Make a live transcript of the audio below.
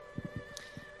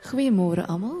Goeiemôre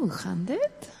almal, hoe gaan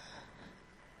dit?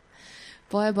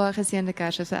 Baie geseënde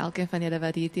Kersfees vir elkeen van julle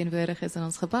wat hier teenwoordig is in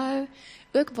ons gebou.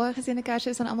 Ook baie geseënde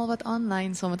Kersfees aan almal wat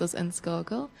aanlyn saam met ons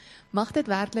inskakel. Mag dit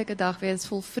werklik 'n dag wees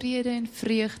vol vrede en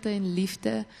vreugde en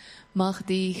liefde. Mag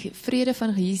die vrede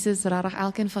van Jesus regtig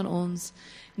elkeen van ons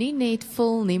nie net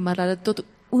vul nie, maar dat dit tot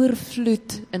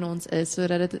oorvloed in ons is,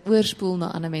 sodat dit oorspoel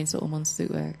na ander mense om ons toe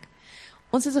ook.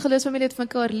 Ons is 'n geloofsfamilie wat vir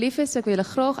mekaar lief is, so ek wil julle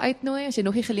graag uitnooi, as jy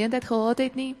nog nie geleentheid gehad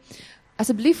het nie.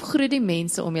 Asseblief groet die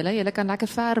mense om julle. Julle kan lekker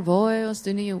ver waai, ons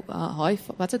doen nie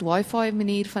wifi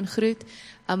manier van groet.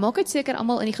 Maak dit seker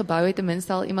almal in die gebou het ten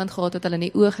minste al iemand gehad wat hulle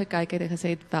in die oë gekyk het en gesê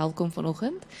het welkom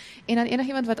vanoggend. En dan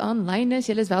enigiemand wat aanlyn is,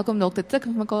 julle is welkom dalk te tik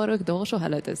met mekaar ook daarso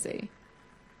hallo te sê.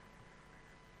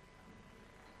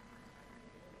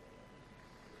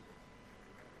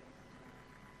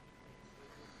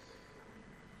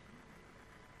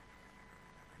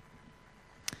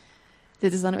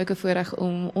 Dit is dan ook 'n voorreg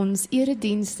om ons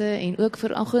eredienste en ook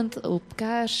vanoggend op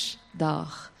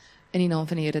Kersdag in die naam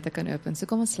van die Here te kan open. So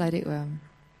kom ons sluit die oë.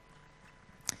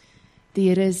 Die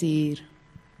Here is hier.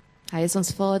 Hy is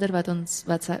ons Vader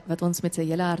wat ons met sy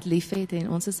hele hart liefhet en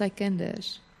ons is sy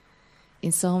kinders.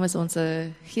 En saam is ons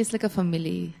 'n geestelike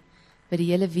familie wat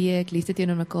die hele week liefde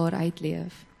teenoor mekaar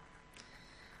uitleef.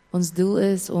 Ons doel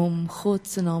is om God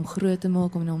se naam groot te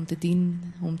maak, om hom te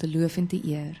dien, om te loof en te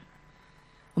eer.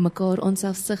 Om mekaar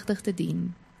onselfsugtig te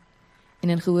dien en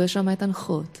in gehoorsaamheid aan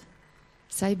God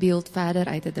sy beeld verder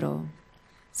uit te dra,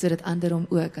 sodat ander hom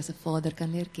ook as 'n Vader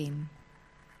kan leer ken.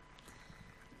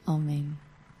 Amen.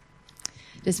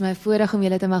 Dis my voorreg om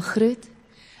julle te mag groet.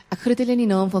 Ek groet julle in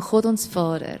die naam van God ons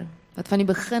Vader, wat van die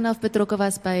begin af betrokke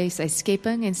was by sy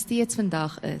skepping en steeds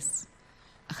vandag is.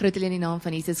 Ek groet julle in die naam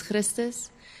van Jesus Christus,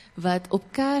 wat op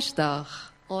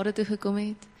Kersdag aarde toe gekom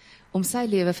het, om sy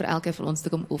lewe vir elkeen van ons te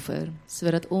kom offer,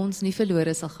 sodat ons nie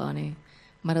verlore sal gaan nie,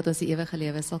 maar dat ons die ewige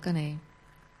lewe sal kan hê.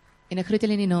 En ek groet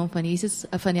julle in die naam van Jesus,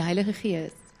 van die Heilige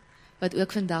Gees, wat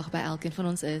ook vandag by elkeen van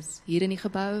ons is, hier in die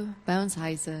gebou, by ons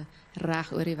huise,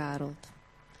 reg oor die wêreld.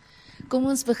 Kom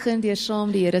ons begin deur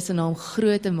saam die Here se naam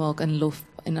groot te maak in lof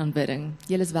en aanbidding.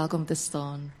 Julle is welkom te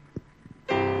staan.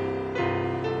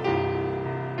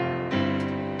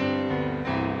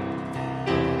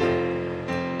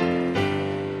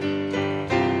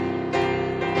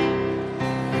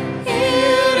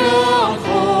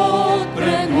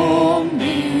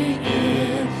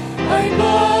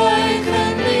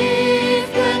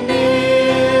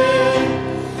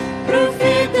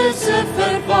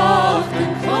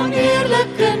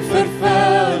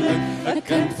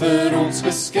 Vir ons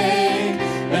geskenk,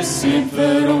 'n seun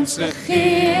vir ons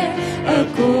gegee, 'n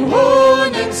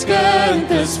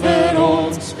koningskind is vir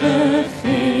ons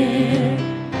gegee.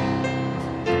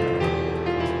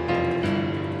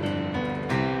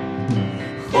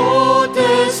 God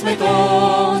is met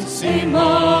ons,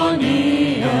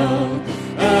 Immanuel,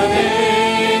 'n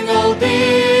engel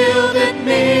deel dit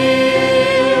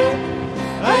mee.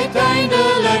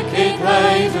 Uiteindelik het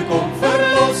hy gekom,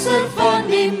 verlosser van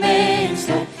die mens.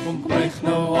 Kom buig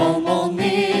nou almal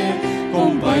neer,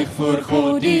 kom buig voor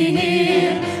God die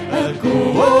Heer, 'n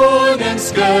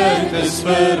koningskind is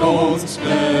vir ons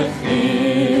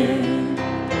gegee.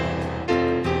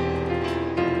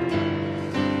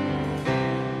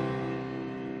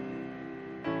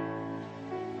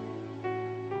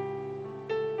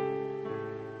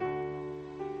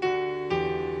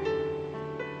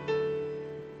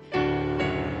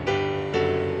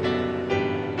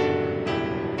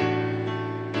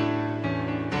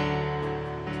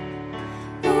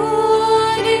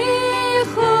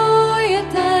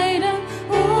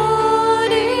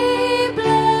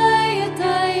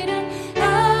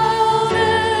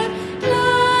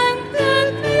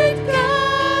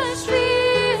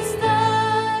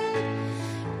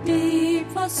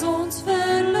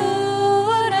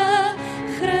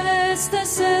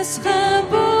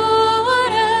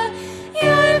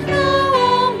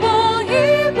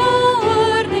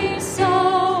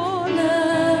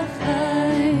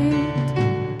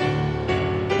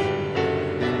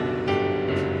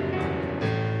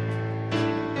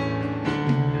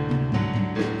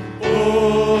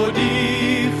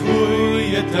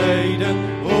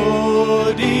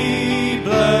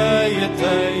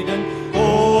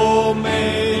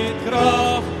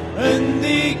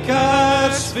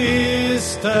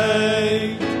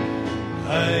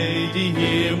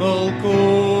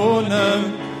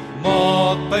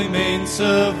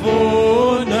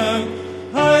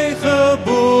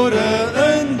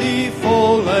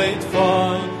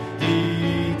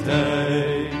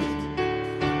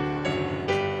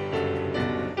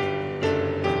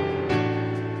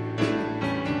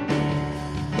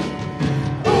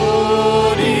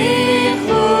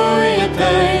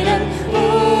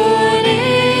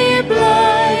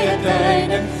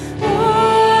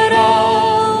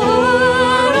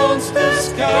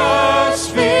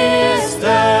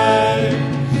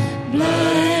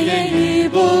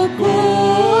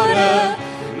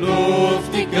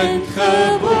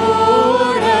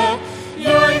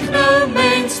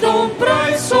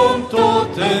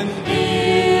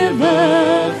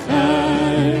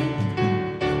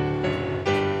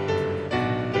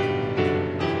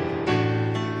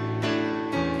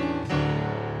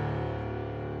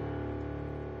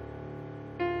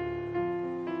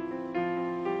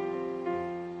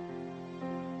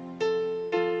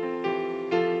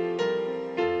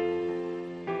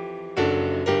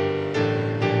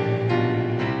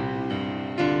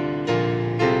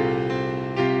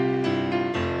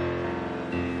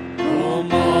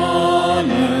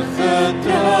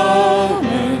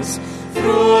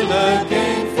 vrolik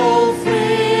en vol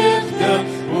vreugde,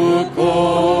 o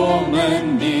kom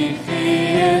in die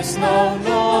Gees nou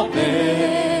na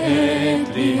Bethlehem.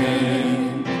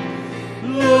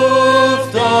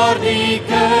 Loof daar die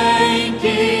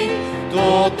kindjie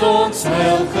tot ons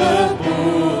heil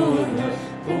gebore.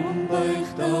 Kom buig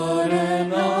daar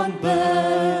in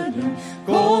aanbidding,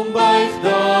 kom buig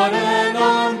daar in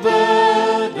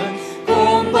aanbidding,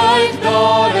 kom buig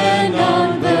daar in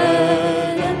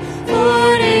aanbidding,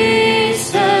 voor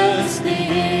Jesus die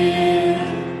Heer.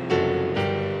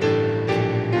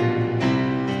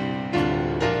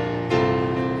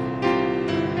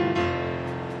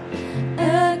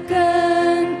 Een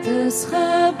kind is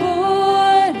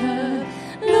gebore,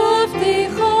 loof die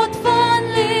God van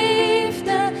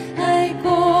liefde, hy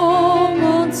kom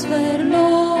ons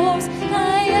verlos,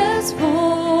 hy is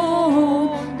wonderbaar.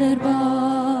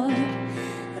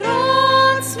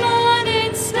 Raadsman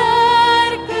en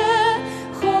sterke,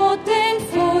 God en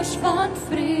vors van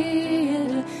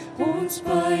vrede, ons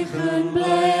buig en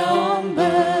bly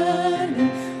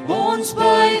aanbidding, ons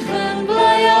buig en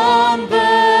bly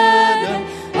aanbidding,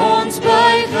 ons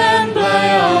buig en bly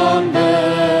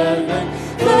aanbidding,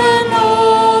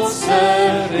 verlosser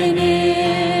en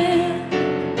Heer.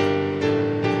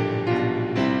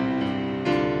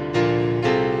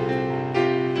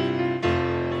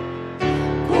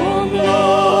 Kom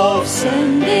loof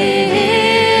sing die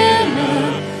Here,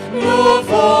 loof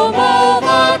hom al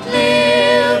wat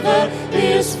lewe,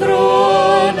 wees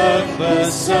vrolik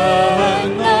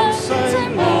besing op sy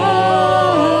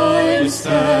majesteit.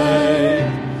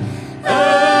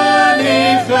 In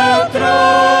die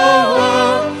getroue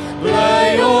bly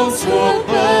ons hoop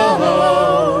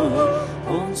behou,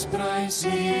 ons prys U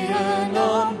in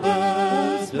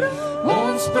aanbidding,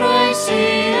 ons prys U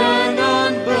in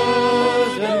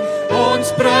aanbidding, ons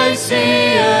prys U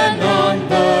in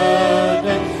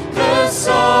aanbidding,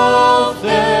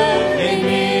 gesalfde en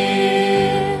Heer.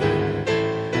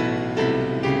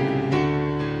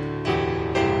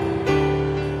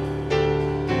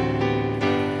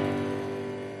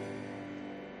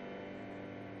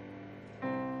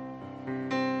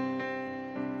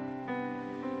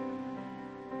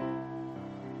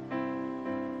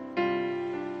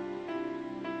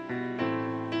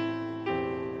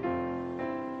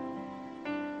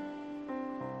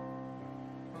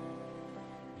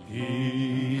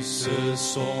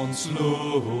 Jesus, ons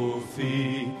loof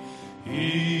U,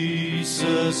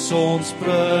 Jesus, ons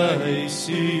prys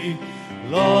U,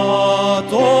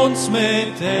 laat ons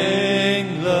met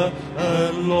engle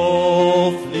 'n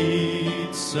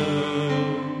loflied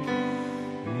sing.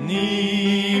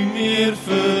 Nie meer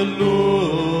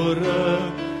verlore,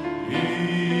 U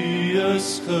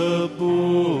is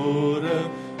gebore,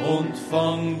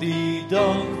 ontvang die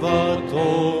dank wat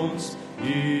ons U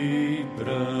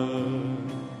bring.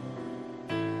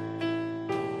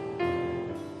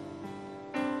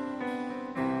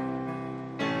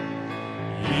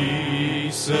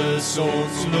 Jesus,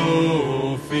 ons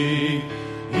loof U,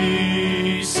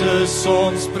 Jesus,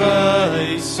 ons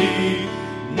prys U,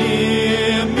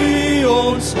 neem U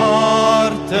ons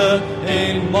harte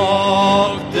en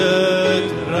maak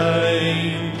dit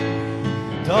rein,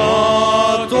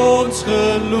 dat ons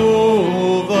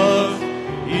gelowig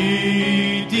U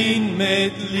dien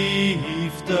met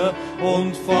liefde,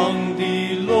 ontvang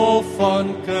die lof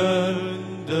van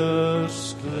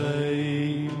kinders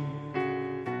klein.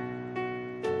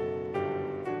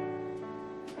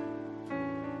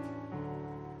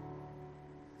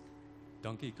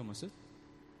 Dankie, kom maar sit.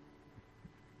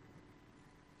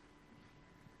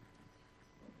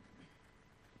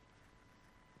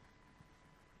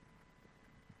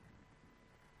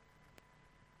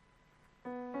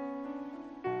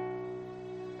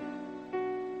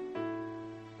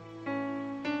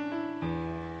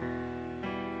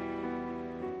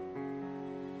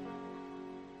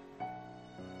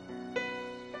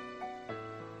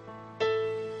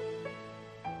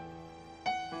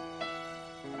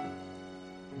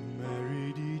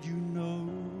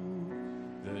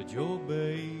 Your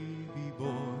baby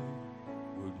boy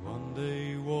would one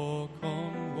day walk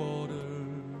on water.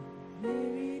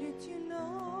 Mary, did you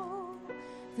know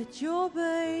that your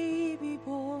baby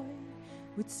boy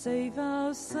would save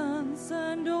our sons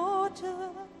and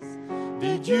daughters?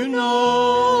 Did you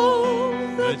know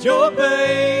that your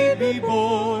baby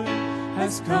boy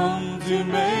has come to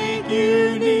make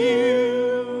you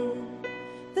new?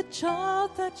 The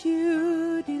child that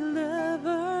you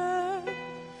delivered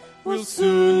will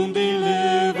soon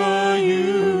deliver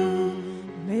you.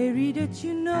 Mary, did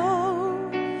you know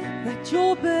that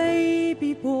your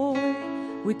baby boy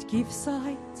would give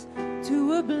sight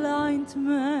to a a blind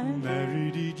man.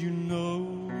 Mary, did you know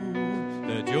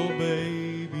that your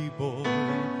baby boy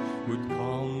would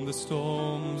calm the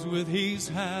storms with his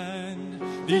hand?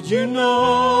 Did you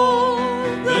know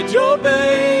that your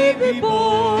baby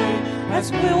boy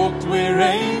has walked where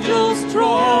angels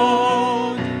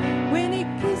trod? When he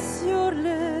kissed your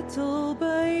little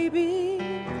baby,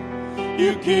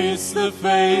 You kiss the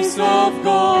face of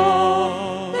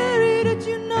God. Mary, did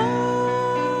you know?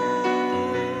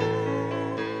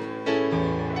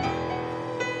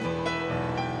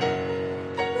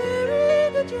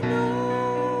 Mary, did you know?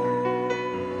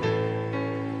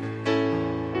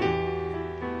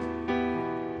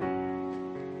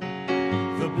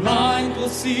 The blind will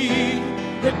see,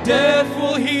 the deaf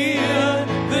will hear,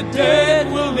 the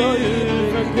dead will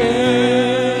live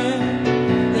again.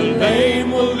 The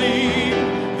lame will leap,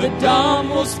 the dumb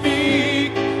will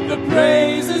speak, the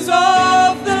praises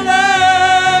of the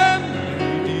Lamb.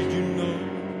 Did you know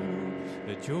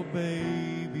that your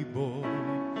baby boy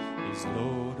is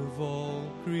Lord of all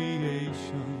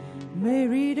creation?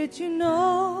 Mary, did you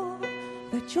know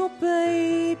that your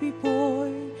baby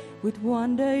boy would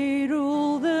one day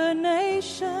rule the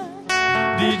nation?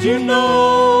 Did you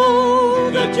know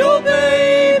that your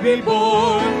baby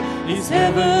boy is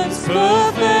heaven's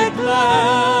perfect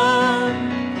Lamb?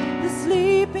 The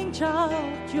sleeping child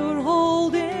you're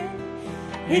holding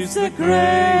It's the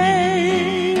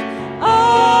great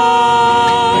I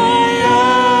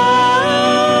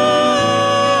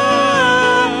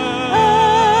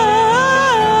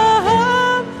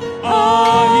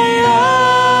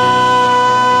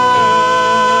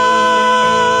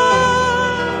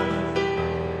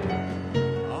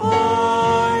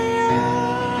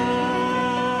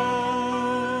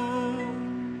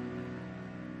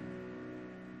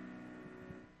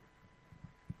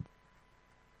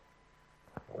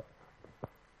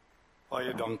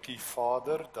Baie dankie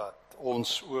Vader, dat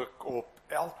ons ook op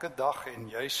elke dag en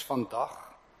juis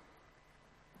vandag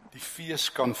die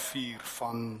fees kan vier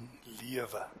van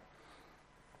lewe.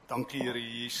 Dankie Here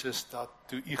Jesus dat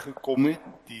toe U gekom het,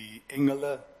 die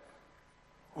engele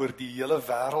oor die hele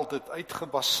wêreld het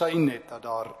uitgebasyn het, dat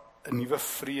daar 'n nuwe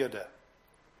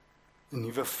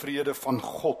vrede van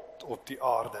God op die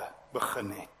aarde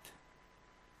begin het.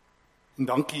 En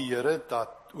dankie Here dat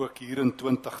ook hier in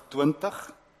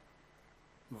 2020,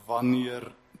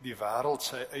 wanneer die wêreld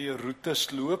sy eie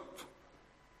roetes loop,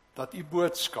 dat U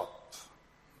boodskap,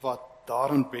 wat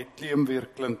daar in Bethlehem weer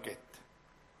klink het,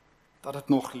 dat dit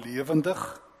nog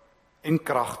lewendig en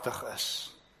kragtig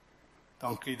is.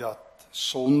 Dankie dat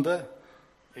sonde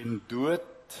en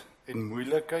dood en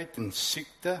moeilikheid en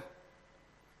siekte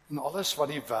en alles wat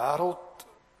die wêreld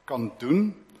kan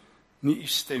doen, nie U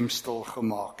stem stil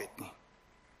gemaak het nie.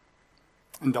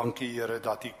 En dankie Here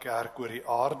dat die kerk oor die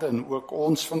aarde en ook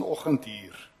ons vanoggend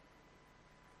hier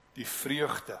die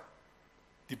vreugde,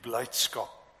 die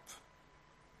blydskap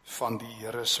van die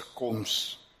Here se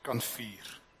koms kan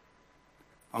vier.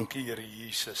 Dankie Here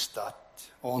Jesus dat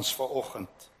ons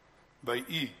vanoggend by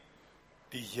U,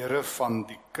 die Here van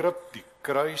die krib, die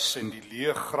kruis en die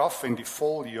leë graf en die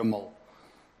vol hemel,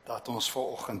 dat ons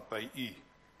vanoggend by U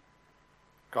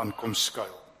kan kom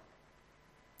skuil.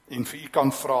 En vir U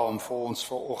kan vra om vir ons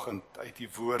vanoggend uit die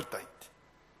woord uit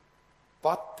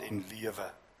pad en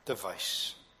lewe te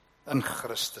wys. In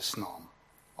Christus naam.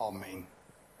 Amen.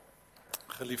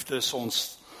 Geliefdes,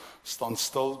 ons staan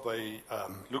stil by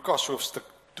Lukas hoofstuk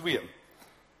 2.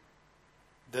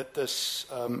 Dit is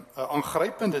 'n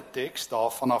aangrypende teks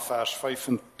daar vanaf vers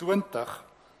 25.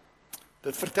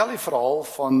 Dit vertel die verhaal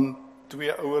van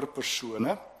twee ouer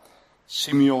persone,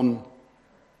 Simeon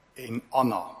en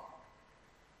Anna.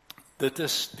 Dit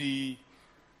is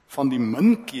van die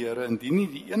min kere, indien nie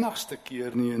die enigste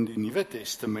keer nie in die Nuwe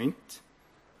Testament,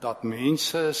 dat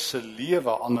mense se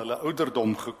lewe aan hulle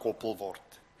ouderdom gekoppel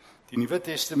word. Die Nuwe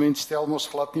Testament stel mos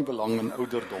glad nie belang in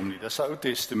ouderdom nie, dis 'n Ou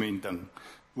Testament ding,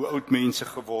 hoe oud mense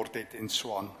geword het en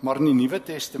so aan. Maar in die Nuwe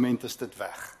Testament is dit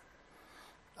weg.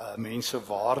 Mense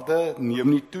waarde neem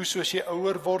nie toe soos jy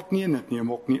ouer word nie, en dit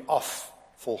neem ook nie af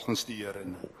volgens die Here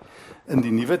nie. In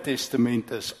die Nuwe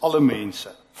Testament is alle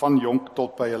mense, van jonk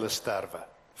tot by hulle sterwe,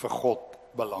 vir God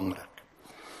belangrik.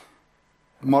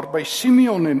 Maar by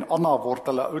Simeon en Anna word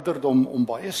hulle ouderdom om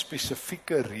baie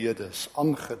spesifieke redes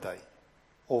aangedui,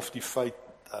 of die feit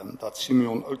dat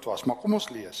Simeon oud was. Maar kom ons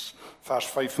lees, vers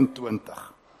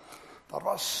 25. Daar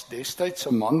was destyds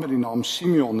 'n man met die naam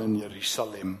Simeon in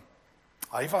Jerusalem.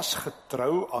 Hy was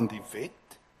getrou aan die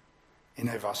wet en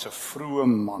hy was 'n vroeë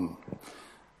man,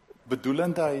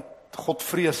 bedoelende hy het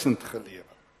godvreesend gelewe.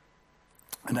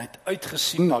 En hy het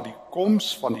uitgesien na die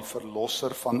koms van die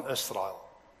verlosser van Israel.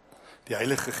 Die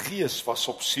Heilige Gees was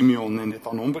op Simeon en het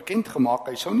aan hom bekend gemaak,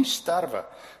 hy sou nie sterwe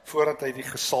voordat hy die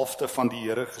gesalfde van die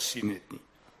Here gesien het nie.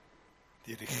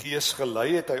 Deur die Gees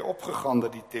gelei het hy opgegaan na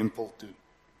die tempel toe.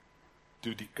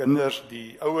 Toe die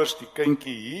ouers die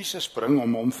kindjie Jesus bring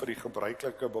om hom vir die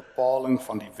gebruikelike bepaling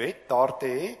van die wet daar te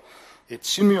hê, het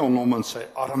Simeon hom in sy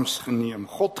arms geneem,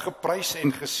 God geprys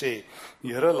en gesê,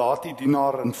 Here, laat die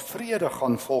dienaar in vrede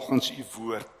gaan volgens u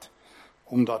woord,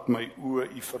 omdat my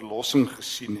oë u verlossing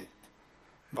gesien het,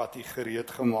 wat u gereed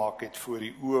gemaak het voor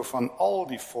die oë van al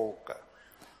die volke,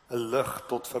 'n lig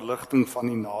tot verligting van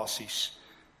die nasies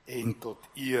en tot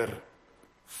eer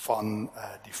van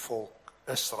die volk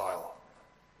Israel.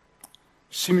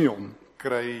 Simeon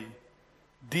kry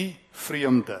die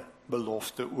vreemde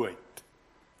belofte ooit.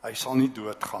 Hy sal nie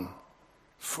doodgaan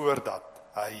voordat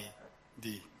hy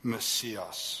die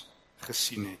Messias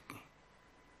gesien het nie.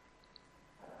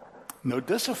 Nou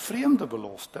dis 'n vreemde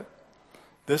belofte.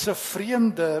 Dis 'n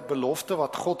vreemde belofte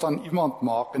wat God aan iemand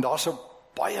maak en daar's 'n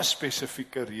baie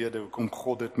spesifieke rede hoekom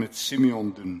God dit met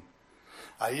Simeon doen.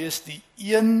 Hy is die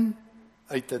een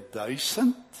uit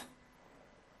 1000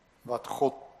 wat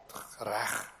God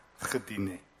reg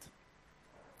gedien het.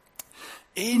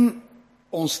 En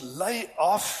ons lei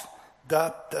af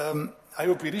dat hy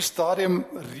op hierdie stadium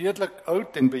redelik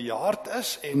oud en bejaard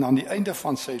is en aan die einde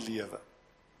van sy lewe.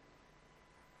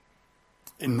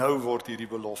 En nou word hierdie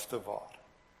belofte waar.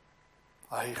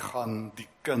 Hy gaan die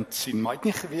kind sien, maar hy het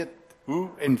nie geweet hoe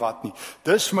en wat nie.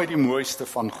 Dis vir my die mooiste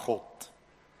van God.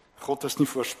 God is nie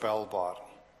voorspelbaar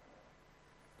nie.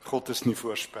 God is nie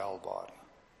voorspelbaar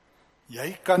nie.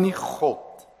 Jy kan nie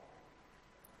God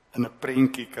in 'n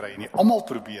prentjie kry nie. Almal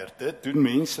probeer dit, doen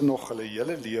mense nog hulle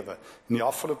hele lewe. In die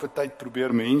afgelope tyd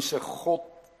probeer mense God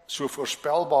so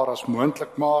voorspelbaar as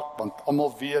moontlik maak, want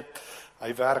almal weet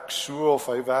hy werk so of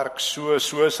hy werk so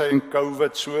is hy in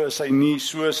COVID, so is hy nie,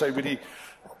 so is hy by die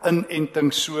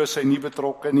inenting, so is hy nie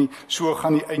betrokke nie, so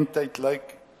gaan die eindtyd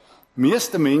lyk.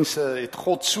 Meeste mense het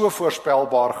God so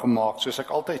voorspelbaar gemaak, soos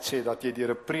ek altyd sê, dat jy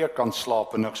deur 'n preek kan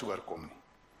slaap en niks oorkom nie.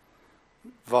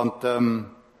 Want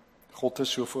God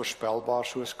is so voorspelbaar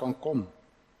soos kan kom.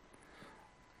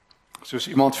 Soos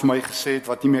iemand vir my gesê het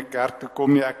wat nie meer kerk toe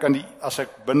kom nie, as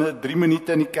ek binne 3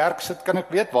 minute in die kerk sit, kan ek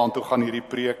weet waartoe gaan hierdie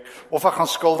preek, of ek gaan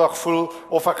skuldig voel,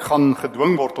 of ek gaan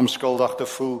gedwing word om skuldig te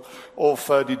voel, of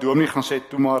die dominee gaan sê,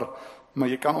 toe maar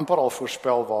jy kan amper al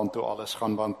voorspel waartoe alles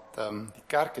gaan, want die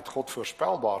kerk het God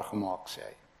voorspelbaar gemaak, sê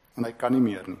hy, en hy kan nie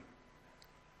meer nie.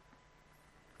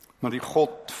 Maar die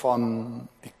God van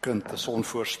die kind is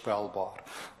onvoorspelbaar.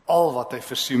 Al wat hy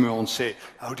vir Simeon sê,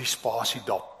 hou die spasie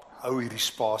dop, hou hierdie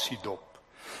spasie dop.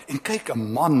 En kyk,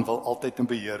 'n man wil altyd in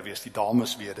beheer wees, die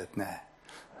dames weet dit, né?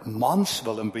 Mans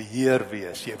wil in beheer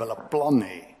wees, jy wil 'n plan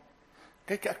hê.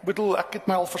 Kyk, ek het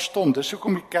my al verstom, dis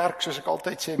hoekom die kerk, soos ek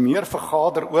altyd sê, meer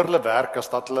vergader oor hulle werk as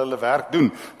dat hulle werk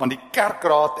doen, want die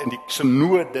kerkraad en die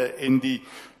synode en die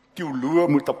teoloog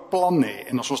moet 'n plan hê,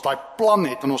 en as ons daai plan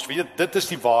het, en ons weet, dit is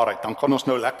die waarheid, dan kan ons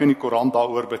nou lekker in die koerant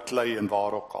daaroor beklei en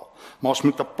waar ook al. Maar ons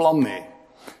moet 'n plan hê.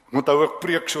 Ek moet ook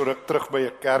preek so ruk terug by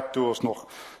 'n kerk toe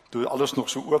alles nog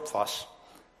so oop was.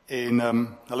 En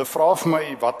hulle vra vir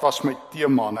my, wat was my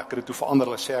tema, en ek het dit toe verander,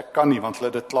 hulle sê, ek kan nie, want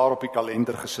hulle het dit klaar op die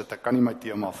kalender gesit, ek kan nie my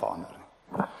tema verander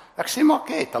nie. Ek sê, maar ek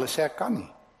het, hulle sê, ek kan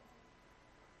nie.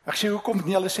 Ek sê, hoekom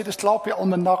nie, hulle sê, dit is klaar op die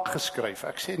almanak geskryf.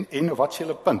 Ek sê, en wat is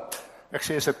julle punt? Ek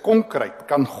sê, is dit konkreet,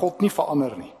 kan God nie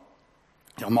verander nie.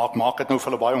 Ja, maak het nou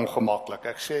vir hulle baie ongemaklik.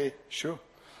 Ek sê, sjoe,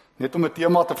 net om 'n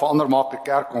tema te verander maak 'n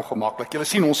kerk ongemaklik. Julle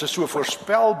sien, ons is so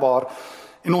voorspelbaar,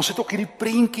 en ons het ook hierdie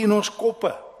prentjie in ons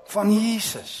koppe, van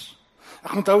Jesus.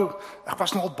 Ek onthou, ek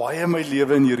was nog al baie in my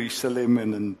lewe in Jerusalem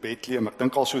en in Bethlehem, ek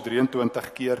dink al so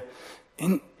 23 keer,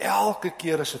 en elke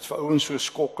keer is dit vir ouens so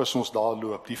skok as ons daar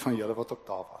loop, die van julle wat ook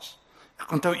daar was.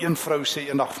 Ek onthou een vrou sê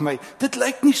eendag vir my, dit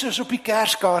lyk nie soos op die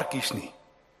kerskaartjies nie.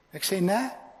 Ek sê,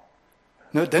 nee.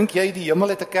 Nou dink jy die hemel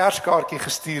het 'n kerskaartjie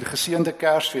gestuur, geseënde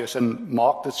Kersfees, en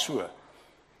maak dit so.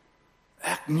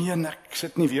 Ek meen, ek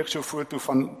sit nie weer so 'n foto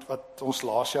van wat ons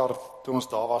laas jaar, toe ons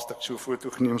daar was, ek so 'n foto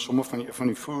geneem, sommer van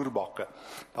die voerbakke,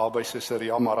 daar by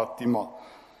Caesarea Maritima.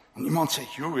 En iemand sê,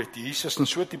 joh, het Jesus in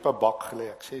so 'n tipe bak gelê?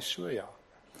 Ek sê, so ja.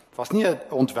 Het was nie 'n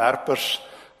ontwerpers,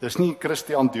 dis nie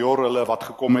Christian Dior hulle wat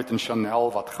gekom het in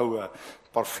Chanel, wat goue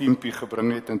parfuumpie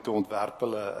gebring het, en toe ontwerp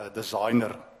hulle 'n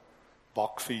designer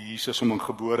bak vir Jesus om in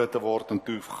gebore te word, en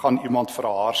toe gaan iemand vir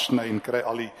 'n haar sny en kry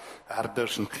al die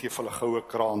herders en gee hulle goue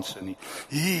kraanse nie.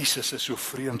 Jesus is so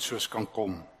vreemd soos kan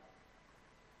kom.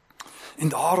 En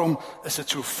daarom is dit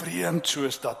so vreemd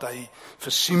soos dat hy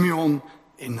vir Simeon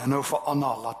en nou vir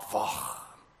Anna laat wag.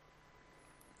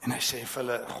 En hy sê vir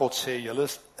hulle, God sê,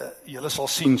 julle sal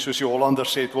sien, soos die Hollander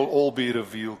sê, it will all be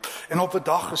revealed. En op 'n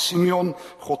dag is Simeon,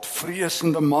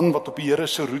 Godvreesende man wat op die Here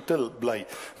se roete bly,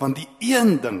 want die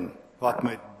een ding wat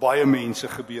met baie mense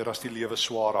gebeur as die lewe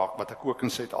swaar raak, wat ek ook in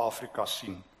Suid-Afrika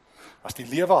sien, as die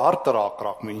lewe hard raak,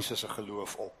 raak mense se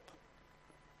geloof op.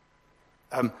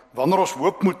 Wanneer ons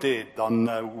hoop moet hê, dan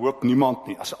hoop niemand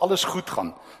nie. As alles goed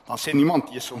gaan, dan sê niemand,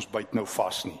 ons byt nou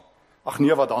vas nie. Ag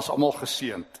nee, wat, dan is almal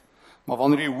geseënd. Maar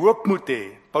wanneer jy hoop moet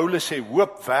hê, Paulus sê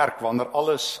hoop werk wanneer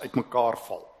alles uitmekaar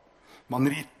val.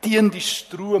 Wanneer jy teen die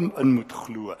stroom in moet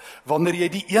glo, wanneer jy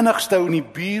die enigste ou in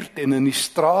die buurt en in die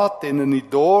straat en in die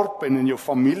dorp en in jou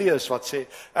familie is wat sê,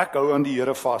 ek hou aan die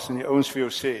Here vas, en die ouens vir jou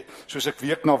sê, soos ek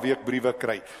week na week briewe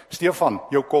kry, Stephan,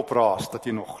 jou kop raas dat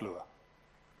jy nog glo.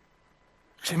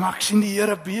 Ek sê, maar ek sien die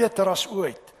Here beter as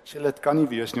ooit. Ek sê, dit kan nie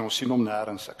wees nie, ons sien hom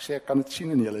nêrens. Ek sê, ek kan dit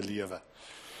sien in julle lewe.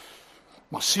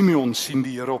 Maar Simeon sien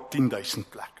die Here op 10.000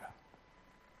 plekke.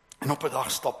 En op 'n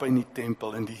dag stap hy in die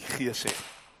tempel en die Gees sê,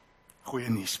 goeie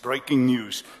nuus, breaking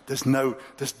news,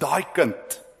 dis daai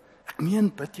kind. Ek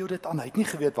meen, bid jou dit aan, hy het nie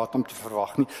geweet wat om te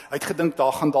verwag nie. Hy het gedink,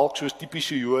 daar gaan dalk soos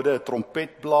typiese Jode 'n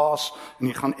trompet blaas, en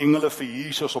die gaan engele vir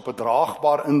Jesus op 'n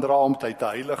draagbaar indra, omdat hy te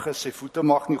heilig is, sy voete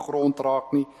mag nie grond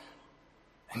raak nie.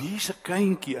 En hier is 'n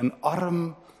kindjie in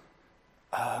arm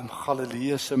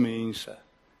Galileese mense.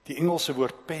 Die Engelse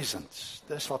woord peasants,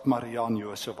 dis wat Maria en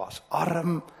Josef was.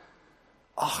 Arm,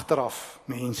 agteraf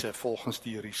mense volgens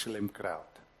die Jerusalem crowd.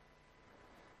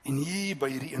 En hier by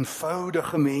hierdie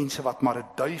eenvoudige mense wat maar 'n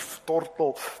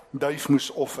duif moes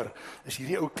offer, is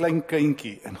hierdie ou klein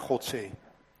kindjie en God sê,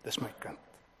 dis my kind.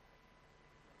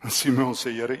 En Simeon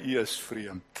sê, Here, U is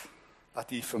vreemd,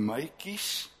 dat U vir my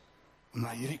kies om na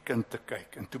hierdie kind te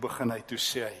kyk. En toe begin hy, toe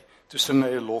sing hy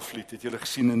 'n loflied, het julle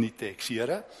gesien in die teks,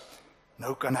 Here,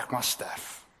 nou kan ek maar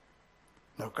sterf,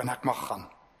 nou kan ek maar gaan.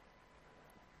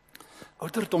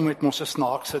 Ouderdom het mos 'n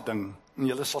snaakse ding, en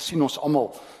julle sal sien ons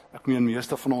almal, ek meen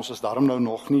meeste van ons is daarom nou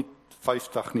nog nie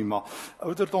 50 nie, maar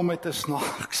ouderdom het 'n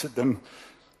snaakse ding.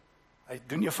 Hy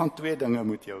doen een van twee dinge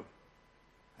met jou.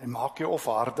 Hy maak jou of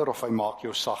harder of hy maak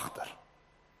jou sagter.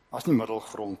 Daar's nie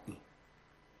middelgrond nie.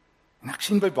 En ek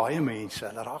sien by baie mense,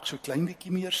 hulle raak so klein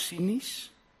bietjie meer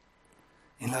sinies,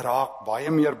 en hulle raak baie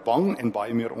meer bang en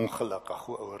baie meer ongelukkig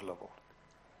hoe ouer hulle word.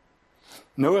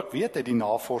 Nou ek weet uit die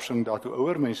navorsing dat hoe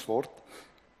ouer mens word,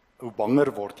 hoe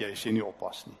banger word jy as jy nie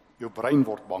oppas nie. Jou brein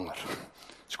word banger.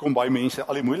 So kom baie mense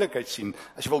al die moeilikheid sien.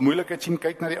 As jy wil moeilikheid sien,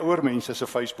 kyk na die ouer mense se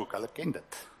Facebook, hulle ken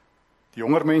dit. Die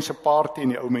jonger mense party en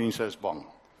die ou mense is bang.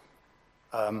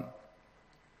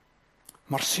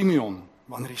 Maar Simeon,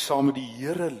 wanneer hy saam met die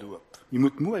Here loop, jy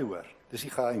moet mooi hoor, dis die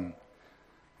geheim.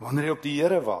 Wanneer hy op die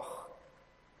Here wag,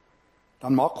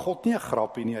 dan maak God nie 'n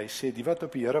grappie nie. Hy sê, die wat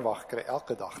op die Here wag, kry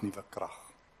elke dag nuwe krag.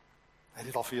 Hy het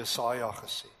dit al vir Jesaja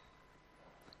gesê.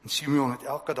 En Simeon het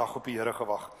elke dag op die Here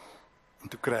gewag, en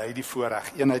toe kry hy die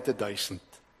voorreg, 1 uit 1000,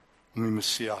 om die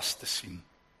Messias te sien.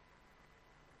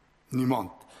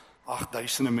 Niemand,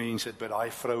 8000 mense het by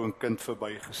daai vrou en kind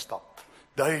verbygestap.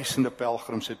 Duisende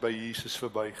pelgrims het by Jesus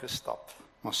verbygestap.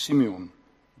 Maar Simeon,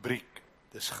 briek,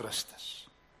 dis Christus.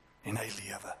 En hy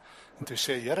lewe. En toe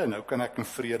sê, Here, nou kan ek in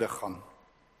vrede gaan.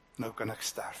 Nou kan ek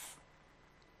sterf.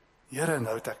 Here,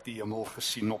 nou het ek die hemel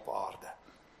gesien op aarde.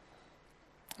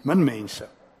 Min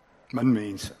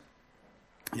mense.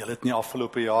 Julle het nie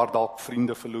afgelope jaar dalk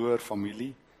vriende verloor,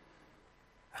 familie.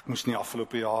 Ek moes nie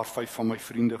afgelope jaar 5 van my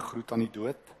vriende groet aan die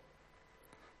dood.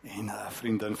 En 'n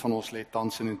vriendin van ons lê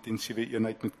tans in intensiewe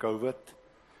eenheid met COVID.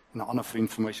 En 'n ander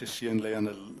vriend van my se seun lê aan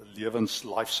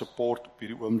 'n life support op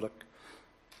hierdie oomblik.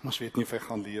 Ons weet nie of hy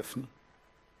gaan leef nie.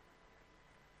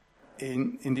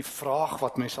 En die vraag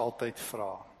wat mense altyd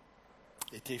vra,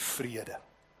 het jy vrede?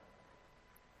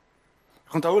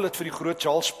 Ek onthou hulle het vir die groot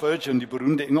Charles Spurgeon, die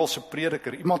beroemde Engelse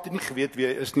prediker, iemand het nie geweet wie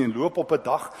hy is nie, en loop op 'n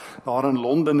dag daar in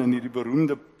Londen in hierdie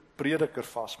beroemde prediker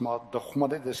vas, maar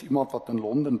dit is iemand wat in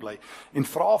Londen bly, en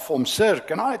vra vir hom, Sir,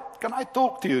 can I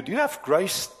talk to you? Do you have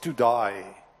grace to die?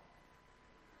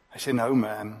 Hy sê, no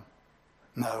man,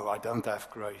 no, I don't have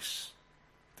grace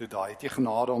to die. Het jy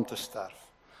genade om te sterf?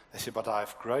 Hy sê, but I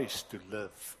have grace to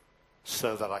live,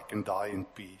 so that I can die in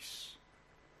peace.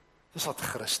 Dis wat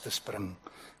Christus bring.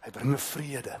 Hy bring 'n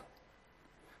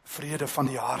vrede van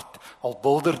die hart. Al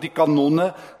bulder die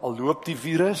kanonne, al loop die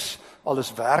virus, al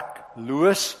is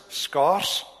werkloos,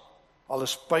 skaars, al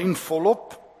is pyn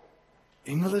volop.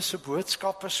 Engele se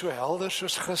boodskap is so helder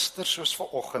soos gister, soos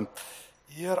vanoggend.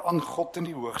 Eer aan God in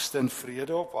die hoogste en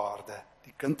vrede op aarde.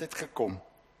 Die kind het gekom.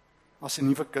 Daar's 'n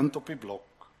nuwe kind op die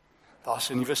blok. Daar's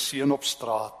 'n nuwe seun op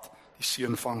straat, die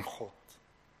seun van God.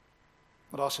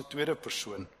 Maar daar's 'n tweede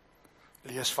persoon.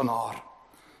 Lees van haar.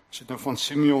 As jy nou van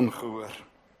Simeon gehoor.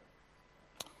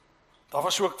 Daar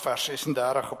was ook vers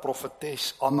 36 'n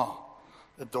profetes Anna,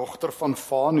 'n dogter van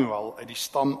Fanuel uit die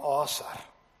stam Aser.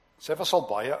 Sy was al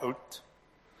baie oud.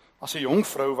 As 'n jong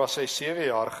vrou was sy 7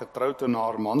 jaar getroud en na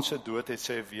haar man se dood het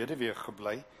sy 'n weduwee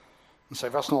gebly. En sy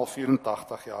was nou al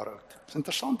 84 jaar oud. Dit is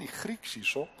interessant, die Grieks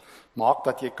hierso maak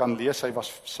dat jy kan lees sy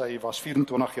was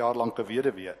 24 jaar lank 'n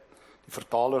weduwee. Die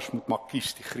vertalers moet maar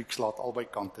kies, die Grieks laat albei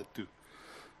kante toe.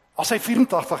 As sy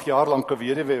 84 jaar lank 'n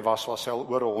weduwee was sy al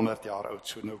oor 100 jaar oud.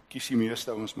 So nou kies die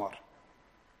meeste ouens maar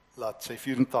laat sy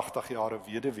 84 jaar 'n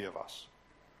weduwee was.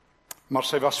 Maar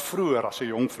sy was vroeër as 'n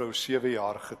jong vrou 7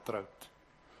 jaar getroud.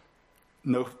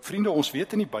 Nou vriende, ons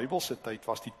weet in die Bybelse tyd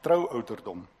was die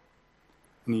trououderdom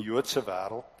in die Joodse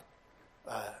wêreld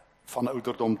van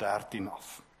ouderdom 13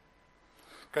 af.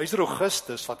 Keiser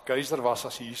Augustus, wat keiser was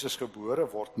as Jesus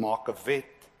gebore word, maak 'n wet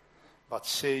wat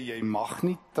sê jy mag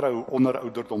nie trou onder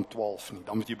ouderdom 12 nie,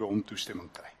 dan moet jy by hom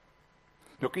toestemming kry.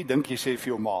 Nou kan jy dink, jy sê vir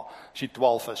jou ma, as jy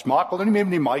 12 is, maar ek wil nou nie meer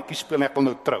met die maatjies speel nie, ek wil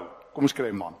nou trou. Kom ons kry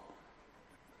 'n man.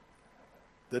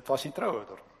 Dit was die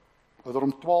trououderdom.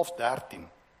 Ouderdom 12, 13.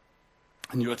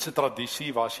 In Joodse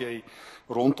tradisie was jy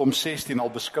rondom 16 al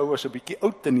beskou as 'n bietjie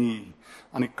oud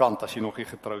aan die kant as jy nog nie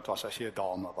getroud was, as jy 'n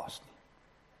dame was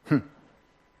nie.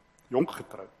 Jonk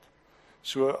getroud.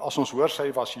 So as ons hoor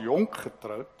sy was jonk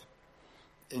getroud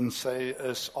en sy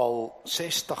is al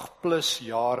 60 plus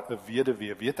jaar 'n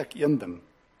weduwee, weet ek een ding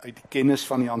uit die kennis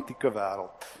van die antieke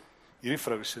wêreld. Hierdie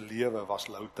vrou se lewe was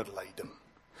louter lyding.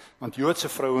 Want Joodse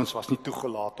vrouens was nie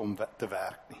toegelaat om te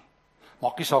werk nie.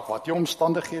 Maak nie saak wat jou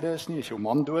omstandighede is nie, as jou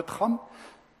man doodgaan.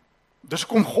 Dis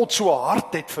hoekom God so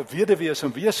hard het vir weduwees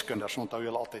en weeskinders, onthou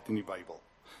julle altyd in die Bybel.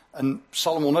 In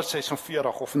Psalm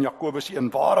 146 of in Jakobus 1,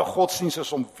 ware godsdiens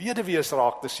is om weduwees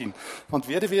raak te sien, want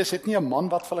weduwees het nie 'n man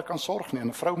wat vir hulle kan sorg nie, en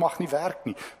 'n vrou mag nie werk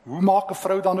nie. Hoe maak 'n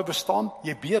vrou dan 'n bestaan?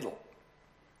 Jy bedel.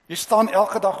 Jy staan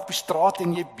elke dag op die straat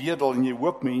en jy bedel en jy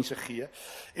hoop mense gee.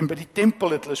 En by die tempel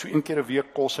het hulle so 1 keer 'n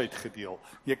week kos uitgedeel.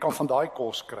 Jy kan van daai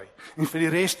kos kry. En vir die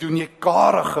res doen jy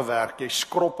karige werk. Jy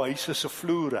skrob huise se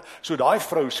vloere. So daai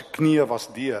vrou se knieë was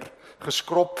deur,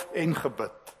 geskrob en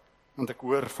gebid. Want ek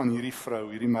hoor van hierdie vrou,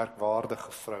 hierdie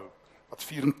merkwaardige vrou, wat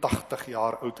 84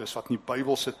 jaar oud is, wat in die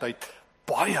Bybelse tyd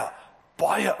baie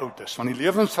oud is, want die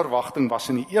lewensverwagting was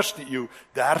in die eerste eeu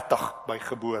 30 by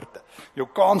geboorte. Jou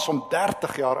kans om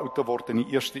 30 jaar oud te word in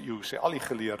die eerste eeu, sê al die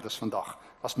geleerdes vandag,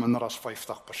 was minder as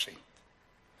 50%.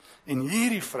 En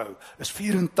hierdie vrou is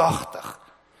 84,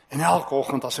 en elke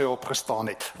oggend as sy opgestaan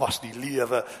het, was die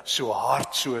lewe so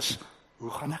hard soos,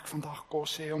 hoe gaan ek vandag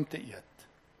kos hê om te eet?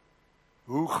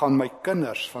 Hoe gaan my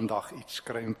kinders vandag iets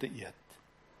kry om te eet?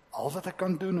 Al wat ek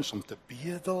kan doen is om te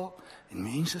bedel en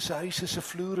mense se huise se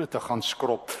vloere te gaan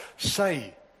skrob.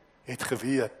 Sy het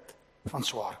geweet van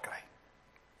swaar kry.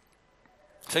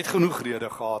 Sy het genoeg rede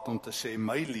gehad om te sê,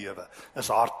 my lewe is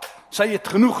hard. Sy het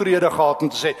genoeg rede gehad om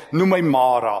te sê, noem my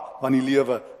Mara, want die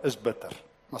lewe is bitter.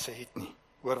 Maar sy het nie.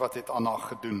 Hoor wat het Anna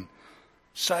gedoen.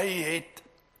 Sy het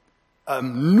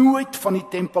nooit van die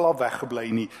tempel af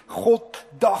weggebly nie. God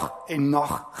dag en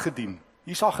nag gedien.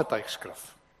 Hier is haar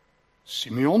getuigskrif.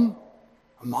 Simeon,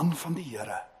 'n man van die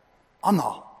Here.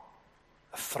 Anna,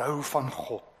 'n vrou van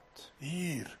God.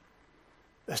 Hier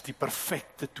is die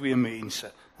perfekte twee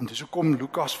mense. En dis hoekom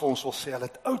Lukas vir ons wil sê, hulle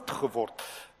het oud geword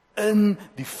in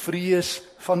die vrees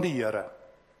van die Here.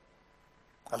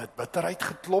 Hulle het bitterheid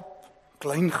geklop,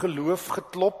 klein geloof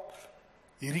geklop,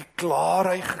 hierdie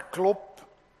klaarheid geklop.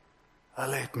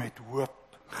 Hulle het met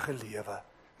hoop gelewe.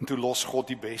 En toe los God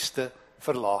die beste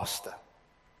vir laaste.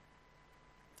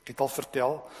 Ek het al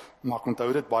vertel, maar ek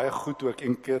onthou dit baie goed toe ek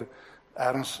een keer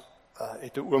ergens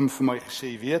het 'n oom vir my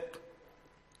gesê, weet,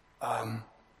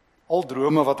 al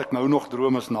drome wat ek nou nog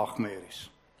droom is nagmerries.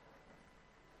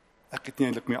 Ek het nie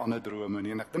eintlik meer ander drome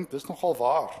nie, en ek dink dis nogal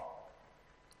waar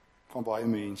van baie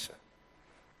mense.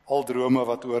 Al drome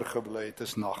wat oorgebly het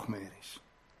is nagmerries.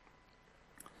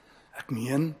 Ek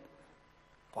meen,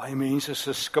 baie mense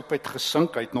se skip het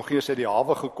gesink, hy het nog eers uit die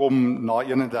hawe gekom na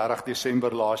 31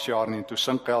 Desember laas jaar nie, en toe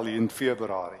sink hy al hier in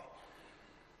Februarie.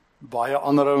 Baie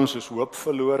ander ouens is hoop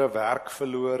verlore, werk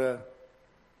verlore.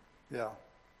 Ja.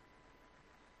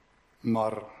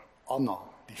 Maar Anna,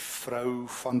 die vrou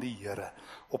van die Here,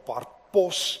 op haar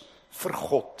pos vir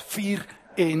God,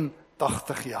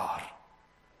 84 jaar.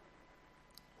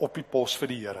 Op die pos vir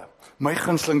die Here. My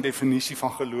gunsteling definisie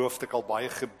van geloof het ek al baie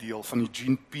gedeel van die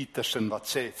Gene Peterson wat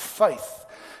sê, faith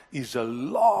is a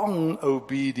long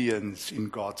obedience in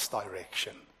God's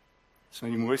direction. Dis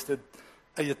nou die mooiste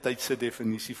eie tydse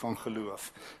definisie van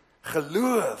geloof.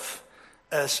 Geloof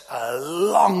is 'n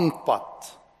lang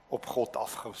pad op God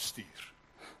afgestuur.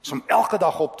 is om elke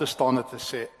dag op te staan en te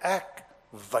sê, ek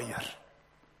weier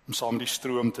om saam die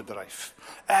stroom te dryf.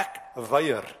 Ek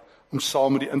weier om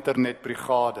saam met die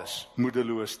internetbrigades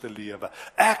moedeloos te lewe.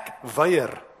 Ek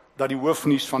weier dat die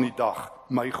hoofnuus van die dag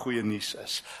my goeie nuus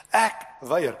is. Ek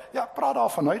weier. Ja, ek praat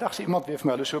daarvan. Nou dag sê iemand weer vir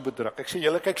my, hulle is so bedruk. Ek sê,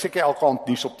 julle kyk seker elke aand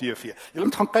nuus op TV. Julle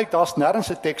moet gaan kyk, daar's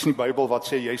nêrens 'n teks in die Bybel wat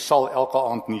sê jy sal elke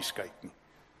aand nuus kyk nie.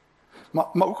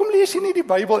 Maar hoekom lees jy nie die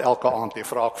Bybel elke aand nie,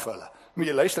 vra ek vir hulle. Maar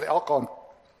jy luister elke aand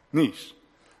nuus.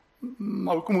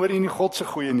 Maar hoekom hoor jy nie God se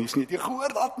goeie nuus nie? Jy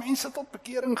gehoor dat mense tot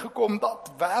bekering gekom, dat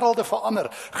wêrelde verander.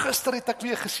 Gister het ek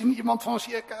weer gesien iemand van ons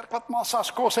kerk wat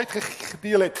massas kos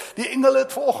uitgedeel het. Die engele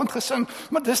het vanoggend gesing,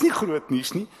 maar dis nie groot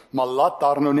nuus nie. Maar laat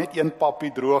daar nou net een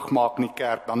pappie droog maak in die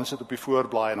kerk, dan is dit op die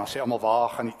voorblaai en dan sê almal, waar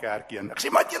gaan die kerk heen? Ek sê,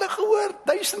 maar het julle gehoor,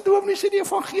 1000 dominees het die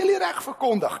evangelie reg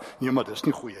verkondig. Nee, maar dis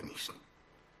nie goeie nuus nie.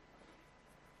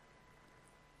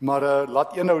 Maar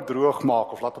laat een nou droog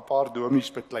maak, of laat 'n paar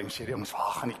domies beklein, sê die ons,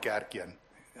 waar gaan die kerk heen?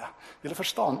 Ja, julle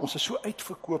verstaan, ons is so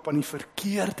uitverkoop aan die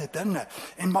verkeerde dinge.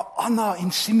 En maar Anna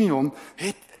en Simeon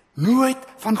het nooit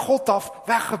van God af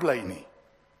weggebly nie.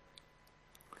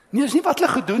 Nee, is nie wat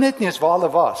hulle gedoen het nie, is waar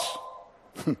hulle was.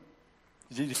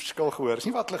 Jy die verskil gehoor, is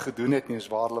nie wat hulle gedoen het nie, is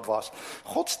waar hulle was.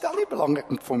 God stel nie belang ek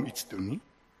moet vir hom iets doen nie.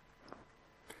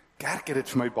 Kerk het dit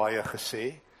vir my baie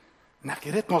gesê, en ek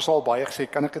het dit mos al baie gesê,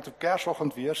 kan ek dit op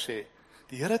Kersoggend weer sê,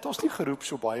 die Here het ons nie geroep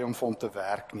so baie om vir hom te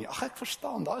werk nie. Ag, ek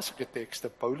verstaan, daar is ook 'n tekste,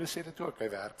 Paulus sê dit ook, hy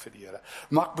werk vir die Here.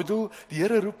 Maar ek bedoel, die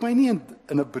Here roep my nie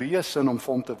in 'n breë sin om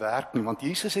vir hom te werk nie, want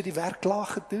Jesus het die werk klaar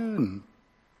gedoen.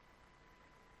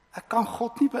 Ek kan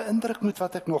God nie beïndruk met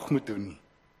wat ek nog moet doen nie.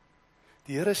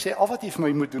 Die Here sê, al wat jy vir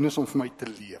my moet doen is om vir my te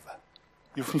lewe.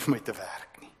 Jy hoef nie vir my te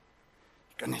werk nie.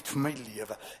 Jy kan net vir my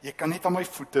lewe. Jy kan net aan my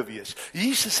voete wees.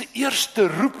 Jesus se eerste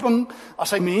roeping,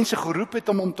 as hy mense geroep het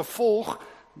om hom te volg,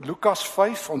 Lukas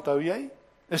 5, onthou jy?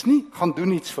 Is nie, gaan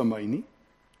doen iets vir my nie.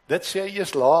 Dit sê hy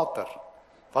eers later.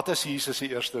 Wat is Jesus se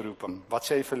eerste roeping? Wat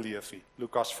sê hy vir Levi?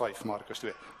 Lukas 5, Markus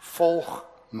 2. Volg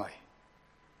my.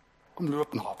 Kom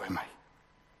loop na by my.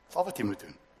 Dis al wat jy moet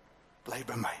doen. Bly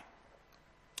by my.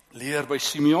 Leer by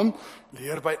Simeon,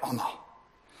 leer by Anna.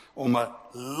 Om 'n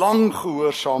lang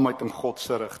gehoorsaamheid in God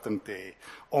se rigting te hê.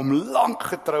 Om lank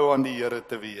getrou aan die Here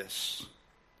te wees.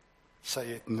 Sy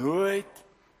het nooit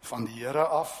van die Here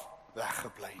af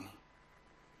weggebly nie.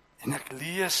 En ek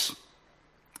lees,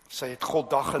 sy het God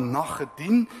dag en nag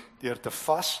gedien deur te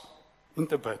vas en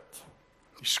te bid.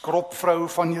 Die skropvrou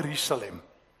van Jerusalem,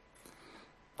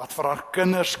 wat vir haar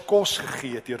kinders kos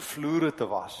gegee het deur vloere te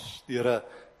was, deur 'n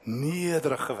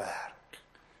nederige werk,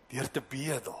 deur te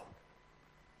bedel.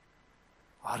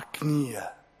 Haar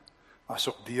knieë was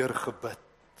ook deur gebid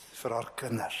vir haar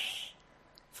kinders,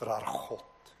 vir haar God.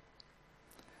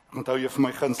 Ek onthou jy vir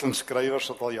my gunsteling skrywers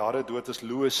wat al jare dood is,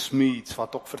 Louis Smeets,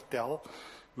 wat ook vertel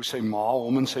hoe sy ma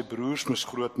hom en sy broers moes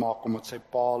grootmaak omdat sy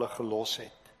pa hulle gelos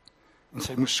het. En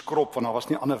sy moes skrob, want daar was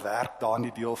nie ander werk daar in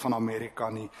die deel van Amerika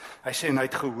nie. Hy sê, en hy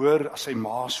het gehoor as sy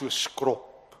ma so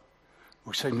skrob,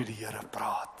 hoe sy met die Here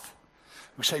praat,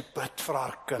 hoe sy bid vir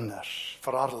haar kinders,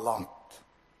 vir haar land.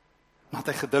 En het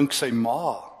hy gedink sy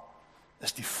ma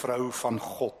is die vrou van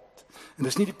God. En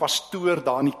dis nie die pastoor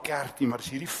daar in die kerk nie, maar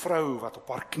dis hierdie vrou wat op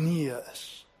haar knieë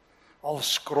is. Al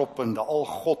skroppende, al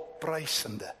God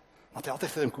prysende. Want hy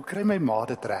altyd gedink, hoe kry my ma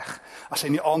dit reg? As hy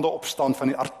in die aande opstaan van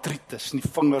die artritis, en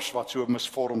die vingers wat so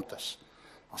misvormd is,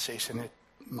 dan sê sy net,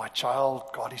 my child,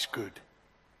 God is good.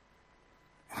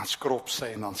 En dan skrob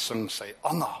sy en dan sing sy,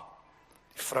 Anna,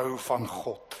 die vrou van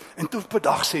God. En toe op 'n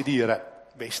dag sê die Here,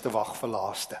 beste wag vir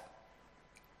laaste.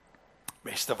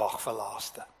 Beste wag vir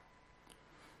laaste.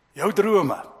 Jou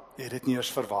drome, jy het dit nie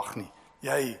eers verwag nie.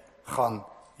 Jy gaan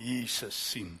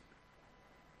Jesus sien.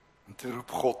 En toe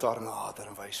roep God haar nader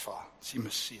en wys vir haar, dis die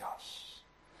Messias.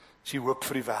 Dis die hoop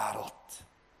vir die wêreld.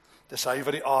 Dis hy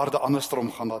wat die aarde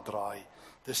andersom gaan laat draai.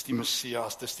 Dis die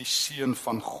Messias, dis die seun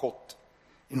van God.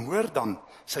 En hoor dan,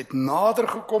 sy het nader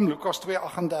gekom, Lukas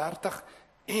 2:38,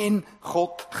 en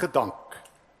God gedank.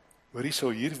 Hoor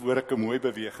hier hoor ek 'n mooi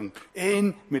beweging.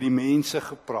 En met die mense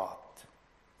gepraat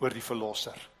oor die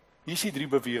verlosser. Hier is die 3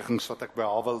 bewegings wat ek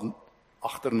behalwe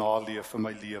agterna leef in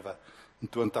my lewe in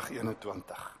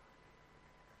 2021.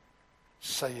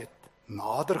 Sy het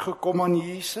nader gekom aan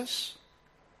Jesus.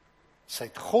 Sy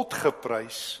het God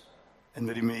geprys en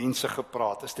met die mense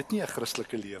gepraat. Is dit nie 'n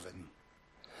Christelike lewe nie?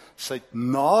 Sy het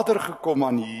nader gekom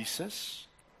aan Jesus.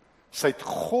 Sy het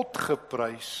God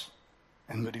geprys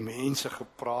en met die mense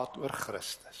gepraat oor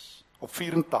Christus. Op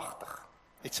 84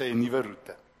 het sy 'n nuwe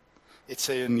roete. Het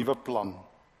sy 'n nuwe plan.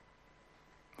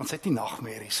 Want sy het nie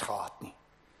nagmerries gehad nie.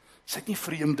 Sy het nie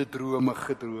vreemde drome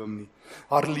gedroom nie.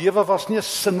 Haar lewe was nie 'n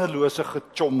sinnelose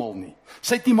gechommel nie.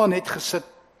 Sy het nie maar net gesit.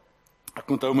 Ek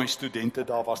onthou my studente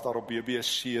daar was daar op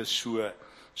BBC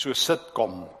so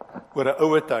sitcom oor 'n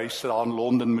ouete huis daar in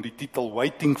Londen met die titel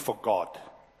Waiting for God.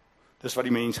 Dis wat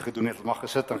die mense gedoen het, maar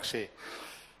gesit en gesê,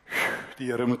 die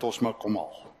Here moet ons maar kom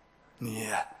haal.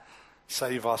 Nee,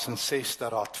 sy was in 6de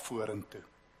rad vorentoe.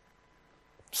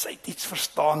 Sy het iets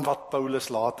verstaan wat Paulus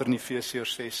later in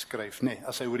Efesiërs 6 skryf, nee,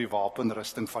 as hy oor die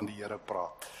wapenrusting van die Here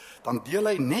praat. Dan deel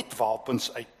hy net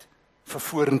wapens uit vir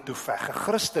vorentoe veg. 'n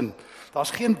Christen,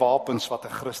 daar's geen wapens wat 'n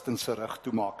Christen se rug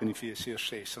toemaak in Efesiërs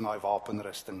 6 in daai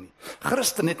wapenrusting nie.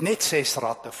 Christen het net 6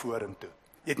 ratte vorentoe.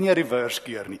 Jy het nie 'n reverse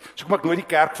keer nie. So kom ek nooit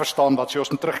die kerk verstaan wat sê ons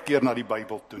moet terugkeer na die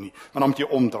Bybel toe nie, maar dan moet jy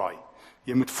omdraai.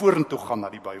 Jy moet vorentoe gaan na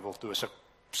die Bybel toe. As ek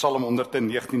Psalm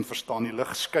 119 verstaan, die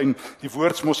lig skyn, die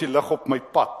woord mos die lig op my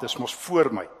pad, dis mos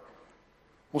voor my.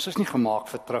 Ons is nie gemaak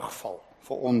vir terugval,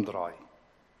 vir omdraai.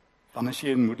 Dan is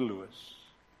jy moedeloos.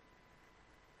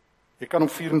 Jy kan op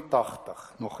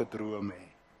 84 nog 'n droom hê.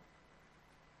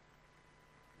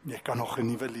 Jy kan nog 'n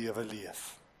nuwe lewe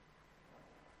leef.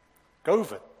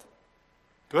 COVID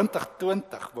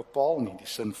 2020 bepaal nie die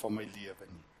sin van my lewe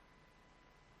nie.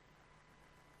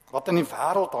 Wat in die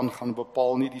wêreld aangaan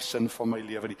bepaal nie die sin van my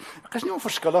lewe nie. Ek is nie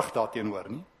onverskillig daarteenoor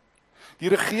nie. Die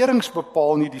regerings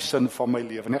bepaal nie die sin van my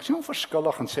lewe nie. Ek is nie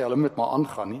onverskillig en sê hulle moet maar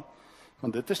aangaan nie,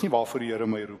 want dit is nie waarvoor die Here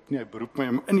my roep nie. Hy beroep my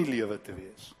om in die lewe te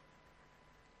wees.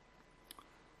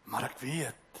 Maar ek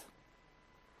weet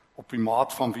op die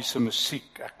maat van wie se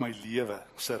musiek ek my lewe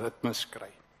se ritmes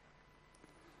kry.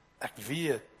 Ek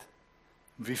weet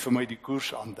wie vir my die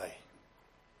koers aandui.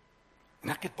 En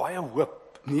ek het baie hoop.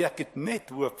 Nee, ek het net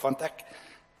hoop, want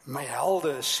my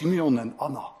helde is Simeon en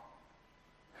Anna.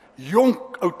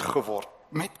 Jonk oud geword,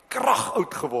 met krag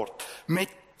oud geword, met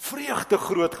vreugde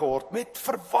groot geword, met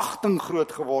verwagting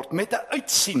groot geword, met 'n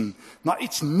uitsien na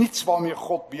iets nuuts waarmee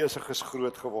God besig is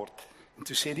groot geword. En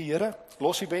toe sê die Here,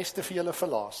 los die beste vir julle vir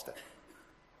laaste.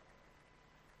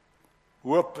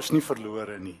 Hoop is nie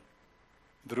verlore nie.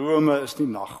 Drome is nie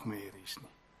nagmerries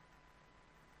nie.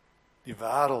 Die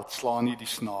wêreld slaan nie die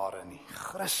snare nie.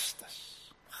 Christus.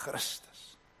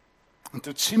 En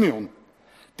toe het Simeon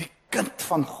die kind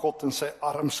van God in sy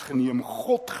arms geneem,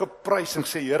 God geprys en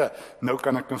sê, Here, nou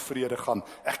kan ek in vrede gaan.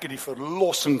 Ek het die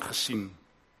verlossing gesien.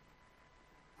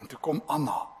 En toe kom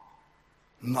Anna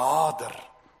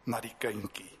nader na die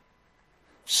kindjie.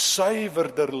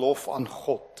 Suiwerder lof aan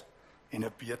God en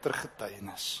 'n beter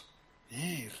getuienis.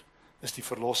 Hier is die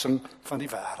verlossing van die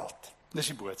wêreld. Dis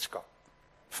die boodskap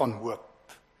van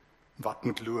hoop wat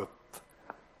moet loop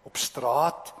op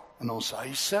straat, in ons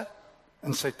huise,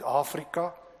 in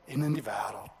Suid-Afrika en in die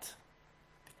wêreld.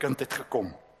 Die kind het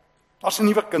gekom. Daar's 'n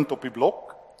nuwe kind op die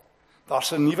blok.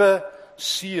 Daar's 'n nuwe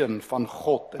seun van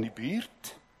God in die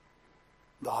buurt.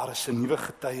 Daar is 'n nuwe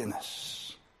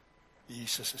getuienis.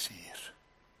 Jesus is hier.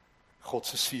 God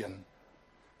se seun.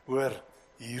 Hoor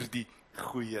hierdie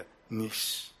goeie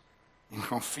nuus en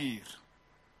gaan vier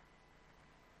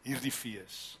hierdie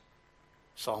fees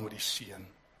saam met die seun.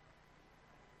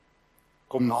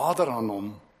 Kom nader aan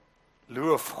hom,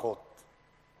 loof God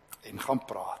en gaan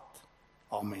praat.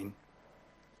 Amen.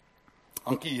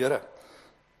 Dankie Here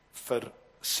vir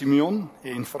Simeon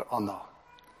en vir Anna.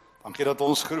 Dankie dat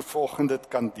ons groep volgende dit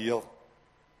kan deel.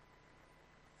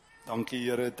 Dankie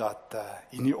Here dat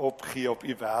U nie opgee op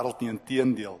U wêreld nie,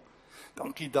 inteendeel.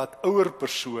 Dankie dat ouer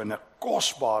persone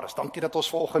kosbaar is. Dankie dat ons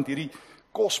volgende hierdie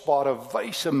kosbare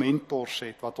wyse mentors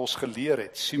het wat ons geleer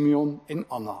het, Simeon en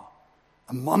Anna.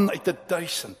 'n man uit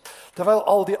 1000, terwyl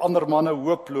al die ander manne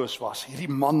hooploos was. Hierdie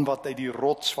man wat uit die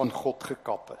rots van God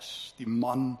gekap is. Die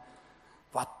man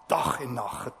wat dag en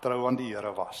nag getrou aan die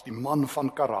Here was. Die man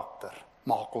van karakter.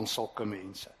 Maak ons sulke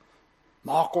mense.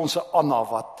 Maak ons 'n Anna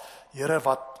wat, Here,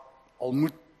 wat al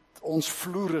moet ons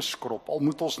vloere skrop, al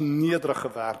moet ons nederige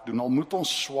werk doen, al moet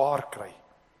ons swaar kry,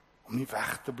 om nie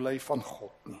weg te bly van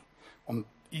God nie, om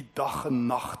U dag en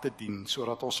nag te dien,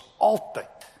 sodat ons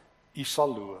altyd U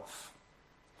sal loof.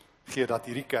 Gee dat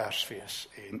hierdie Kersfees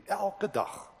en elke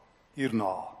dag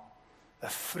hierna 'n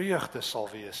vreugde sal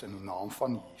wees in die naam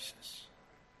van Jesus.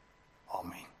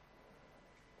 Amen.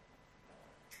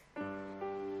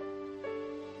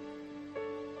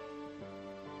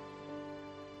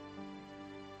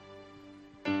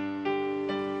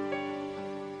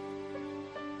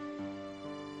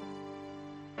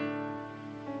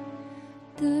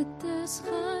 Dit is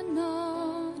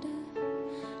genade,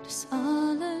 dis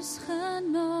alles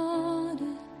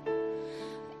genade.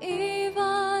 U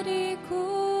wat die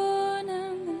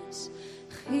koning is,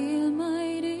 gee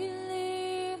my die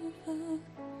lewe.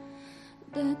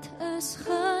 Dit is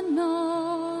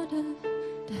genade,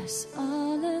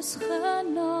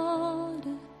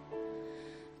 genade.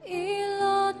 U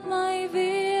laat my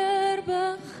weer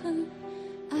begin,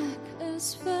 ek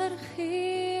is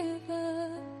vergewe.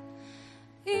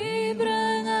 U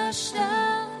bring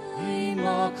herstel, U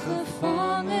maak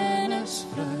gevangenes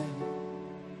vry.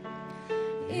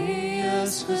 U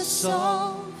is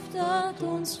gesalf dat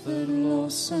ons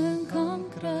verlossing kan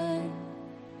kry.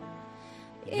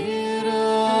 Ere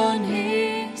aan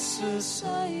Jesus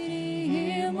uit die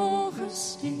hemel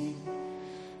gestuur,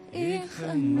 U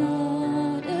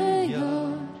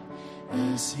genadejaar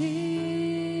is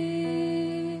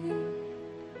hier.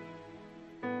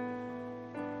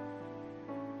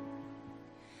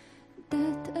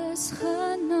 Dit is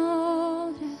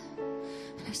genade,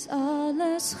 is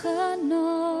alles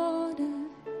genade.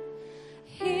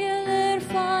 Healer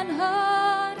van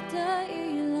harte, U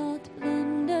laat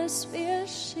blindes weer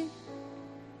sien.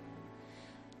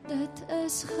 Dit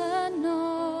is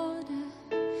genade,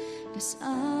 dis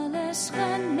alles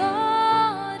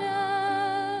genade.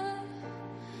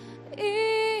 U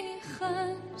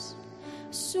guns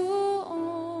so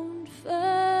onverdiend.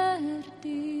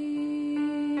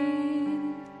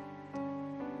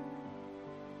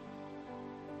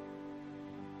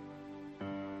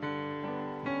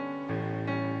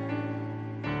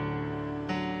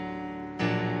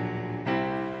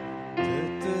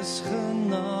 Dit is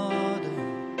genade,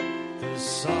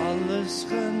 dis alles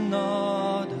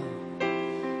genade.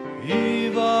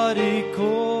 U wat die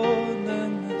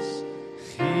koning is,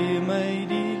 gee my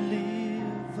die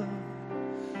lewe.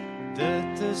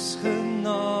 Dit is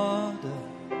genade,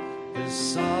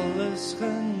 dis alles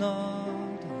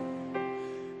genade.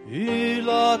 U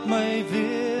laat my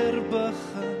weer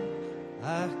begin,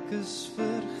 ek is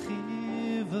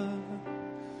vergewe.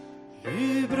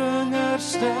 U bring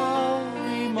herstel,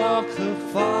 U maak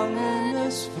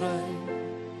gevangenes vry.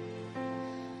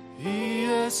 U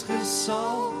is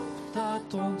gesalf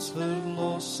dat ons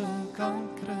verlossing kan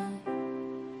kry.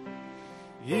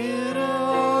 Here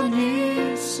aan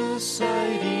Jesus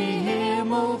uit die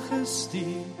hemel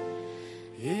gestuur,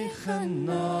 U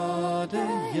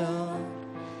genadejaar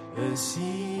is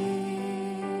hier.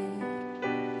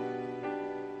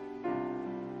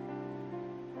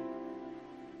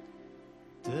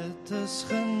 Dit is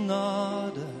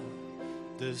genade,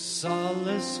 dis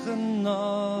alles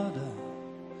genade.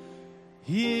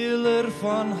 Healer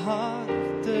van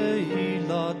harte, U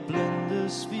laat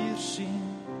blindes weer sien.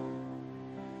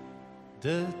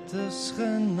 Dit is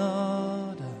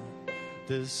genade,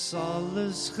 dis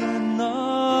alles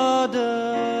genade.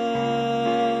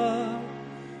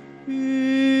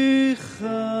 U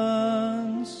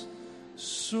guns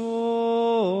so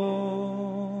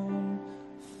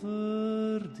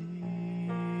onverdiend.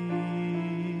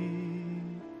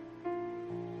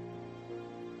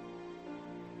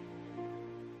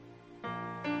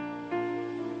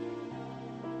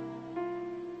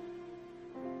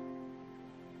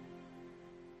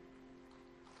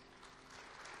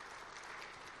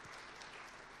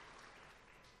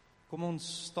 Kom ons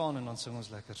staan en dan sing ons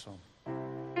lekker saam.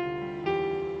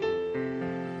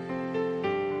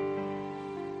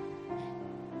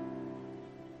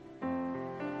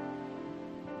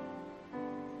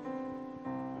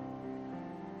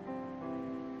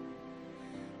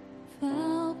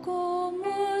 Welkom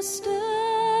o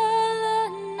stille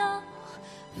nag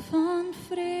van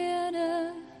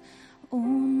vrede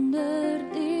onder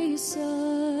die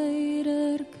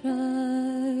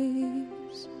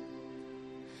suiderkruis.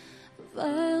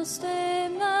 Wyl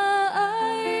stemme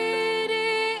uit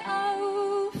die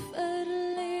ou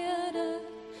verlede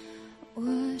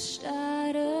oor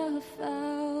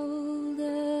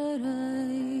sterrevelde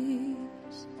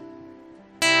reis.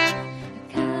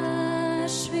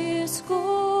 Kersdiens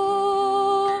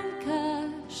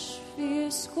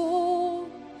kom,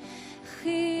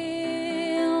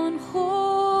 gee aan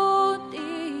God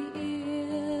die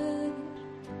eer.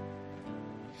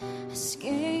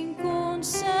 Skenk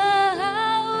ons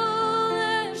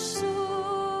helder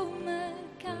somer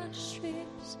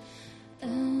Kersfees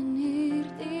in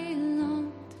hierdie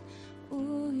land,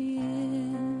 o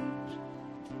Heer.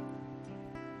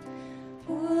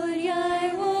 Hoor jy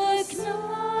ook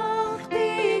nog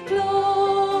die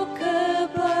klokke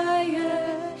buie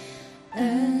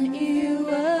in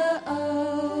uwe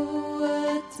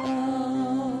oude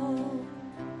taal?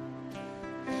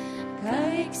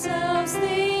 Kyk selfs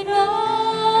die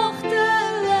nagtelike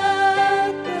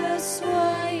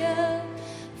swaaye,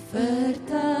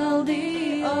 vertel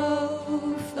die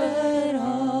ou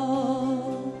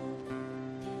verhaal.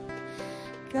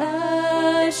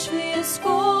 Kersfees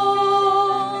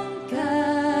kom,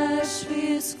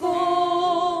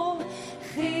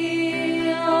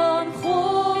 gee aan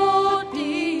God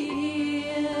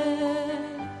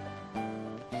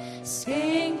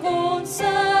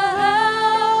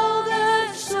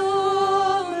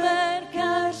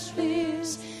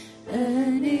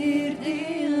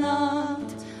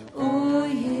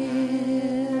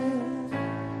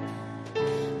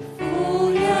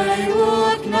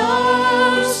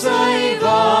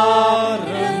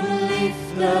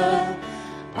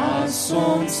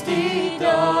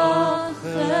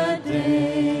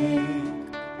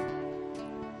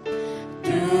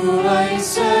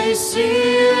sy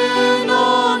seun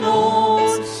aan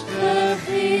ons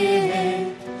gegee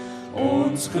het,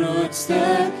 ons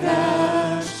grootste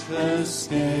Kersgeskenk.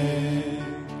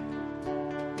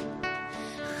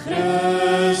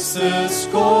 Christus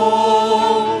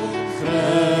kom,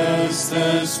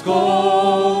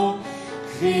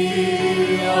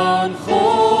 gee aan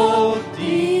God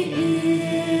die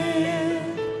eer.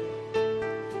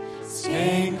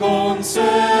 Skenk ons 'n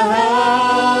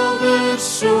helder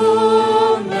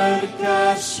somer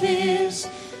Kersfees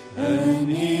in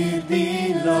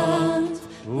hierdie land,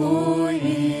 o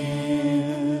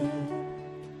Heer.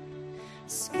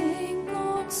 Skenk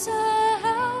ons 'n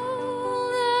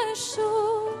helder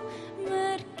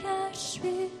somer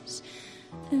Kersfees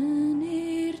in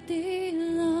hierdie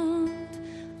land,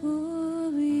 o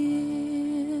Heer.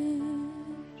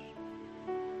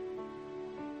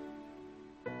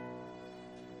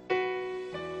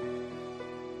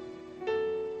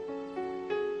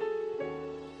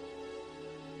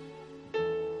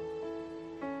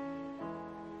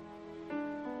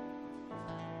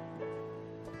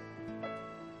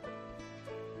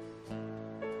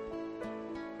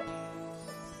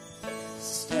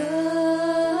 Stille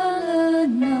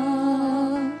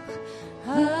nacht,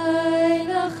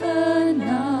 heilige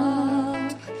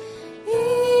nacht,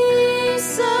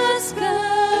 Jesus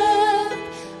kind,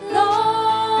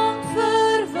 lang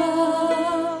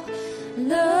verwacht,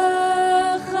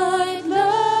 lig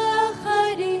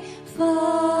uit die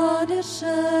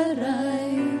Vaderse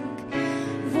ryk,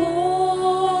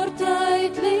 word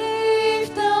uit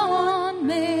liefde aan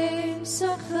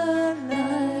mense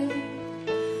gelyk.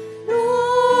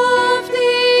 Loof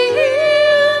die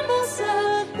hemelse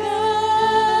kind,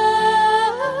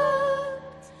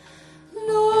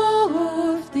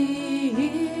 loof die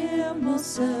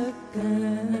hemelse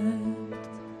kind.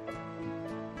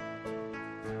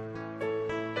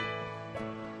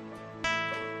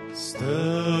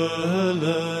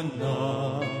 Stille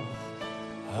nacht,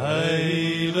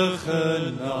 heilige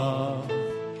nacht,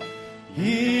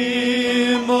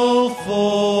 hemelvors,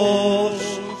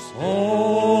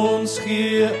 ons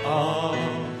gee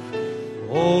acht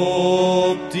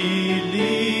op die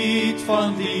lied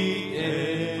van die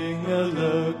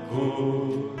engelekoor.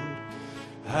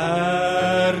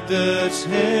 Herders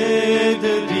het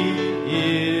die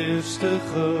eerste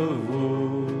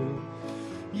gehoor.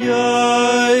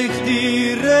 Juich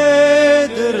die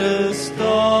Redder is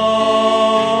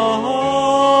daar,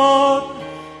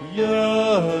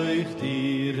 juich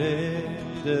die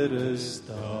Redder is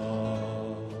daar.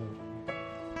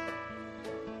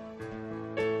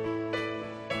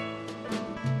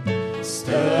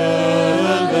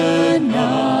 Stille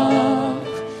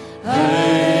nacht,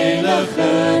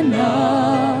 heilige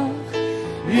nacht,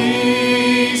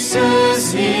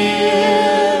 Jesus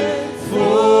Heer,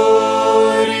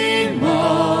 voor die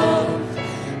macht,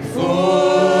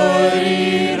 voor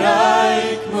die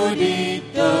ryk moet die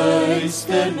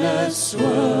duisternis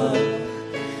swig,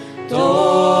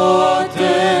 tot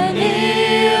in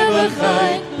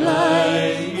ewigheid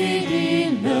bly die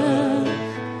lig.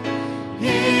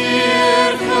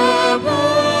 Heer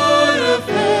gebore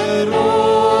vir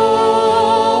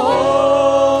ons,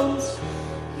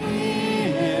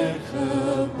 Heer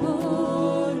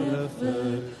gebore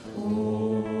vir ons.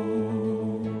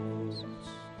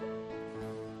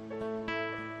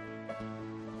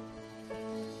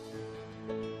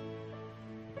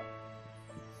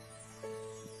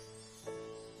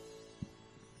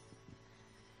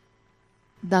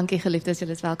 Dankie geliefdes,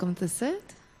 julle is welkom te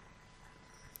sit.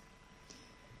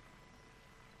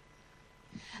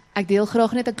 Ek deel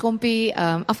graag net 'n klompie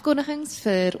afkondigings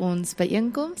vir ons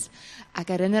byeenkoms. Ek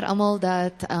herinner almal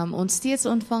dat ons steeds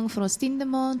ontvang vir ons 10de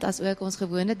maand, as ook ons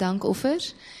gewone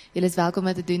dankoffers. Julle is welkom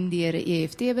om te doen deur 'n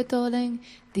EFT-betaling,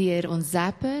 deur ons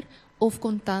Zapper of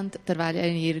kontant terwyl jy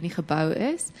hier in die gebou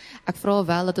is. Ek vra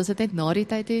wel dat ons dit net na die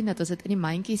tyd doen, dat ons dit in die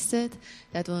mandjies sit,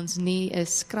 dat ons nie 'n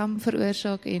skram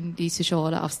veroorsaak en die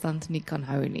sosiale afstand nie kan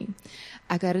hou nie.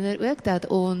 Ek herinner ook dat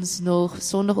ons nog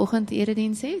Sondagoggend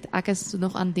erediens het. Ek is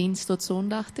nog aan diens tot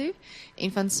Sondag toe.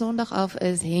 En van Sondag af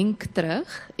is Henk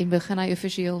terug en begin hy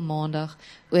offisieel Maandag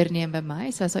oorneem by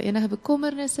my. So as daar enige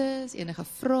bekommernisse is, enige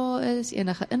vrae is,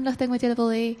 enige inligting wat jy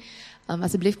wil hê,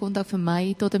 asseblief kontak vir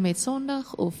my tot en met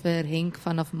Sondag of vir Henk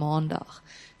vanaf Maandag,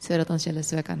 sodat ons julle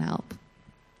so kan help.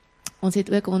 Ons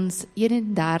het ook ons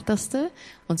 31ste,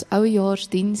 ons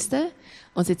oudejaarsdienste.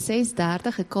 Ons het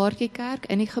 6:30 'n Kaartjiekerk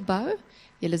in die gebou.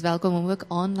 Julle is welkom om ook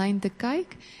aanlyn te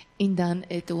kyk. En dan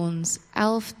het ons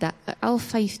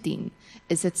 11:15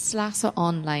 is dit slegs 'n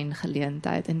aanlyn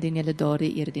geleentheid indien julle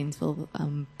daardie erediens wil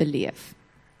beleef.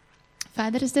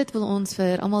 Verder is dit, wil ons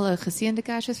vir almal 'n geseënde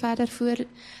Kersfees verder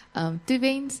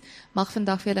toewens. Mag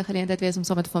vandag vir julle geleentheid wees om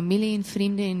saam met familie en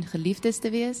vriende en geliefdes te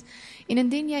wees. En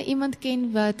indien jy iemand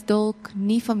ken wat dalk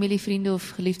nie familie, vriende of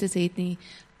geliefdes het nie,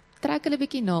 trek hulle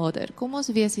bietjie nader. Kom ons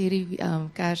wees hierdie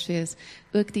Kersfees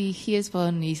ook die gees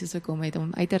waarin Jesus gekom het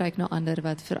om uit te reik na ander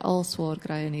wat veral swaar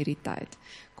kry in hierdie tyd.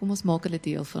 Kom ons maak hulle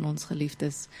deel van ons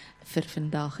geliefdes vir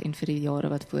vandag en vir die jare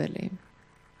wat voorlê.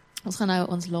 Ons gaan nou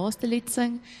ons laaste lied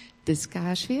sing, dis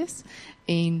Kersfees,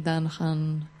 en dan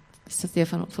gaan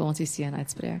Stephan vir ons die seën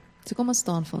uitspreek. So kom ons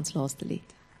staan vir ons laaste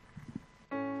lied.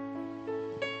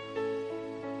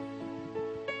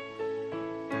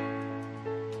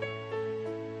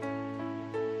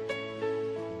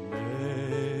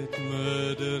 Met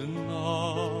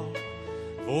middernacht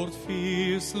word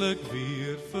feestlik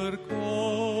weer verkondig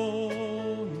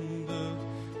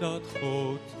dat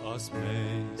God as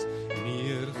mens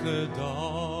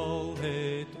neergedaal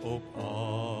het op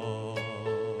aarde.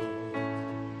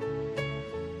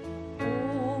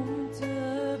 Om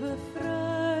te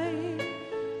bevry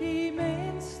die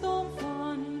mensdom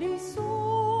van die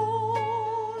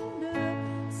sonde,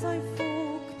 sy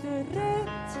volk te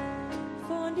red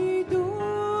van die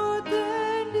dood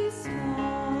en die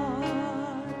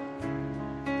smart.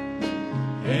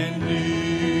 En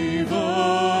nuwe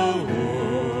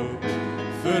hoop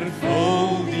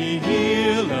vervul die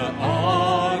hele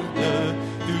aarde,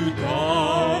 toe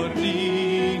daar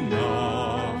die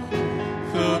nag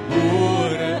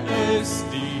gebore is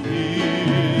die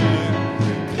Heer.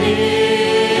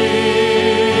 Kniel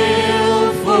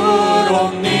voor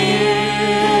hom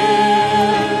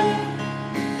neer,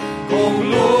 kom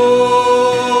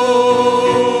lowe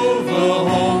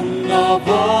hom na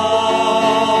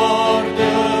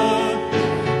waarde,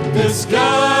 dis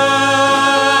Kersfees,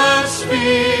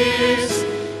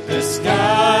 dis Kersfees,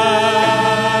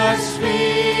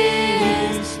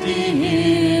 die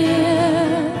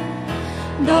Heer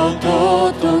daal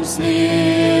tot ons neer.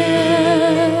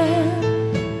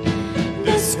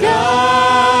 Dis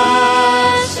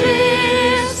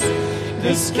Kersfees,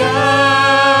 dis Kersfees,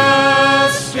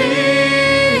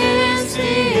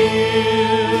 die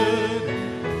Heer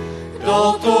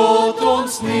daal tot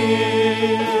ons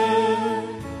neer.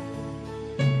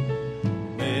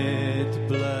 Met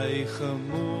bly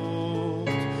gemoed,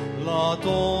 laat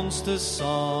ons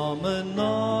tesame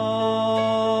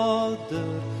nader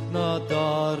na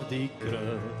daardie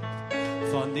krib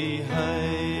van die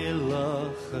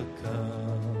heilige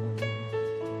kind.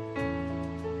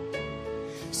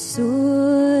 So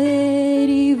het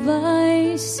die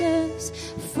wyses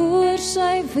voor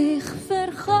sy weg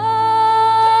vergader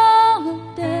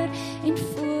en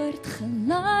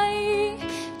voortgelei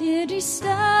deur die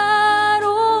ster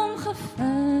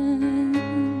omgevind.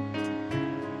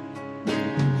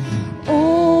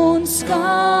 Ons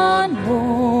kan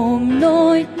hom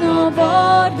nooit na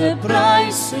waarde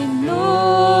prys en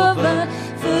lowe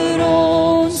vir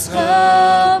ons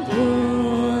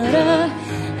gebore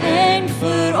en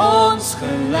vir ons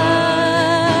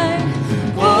gelei.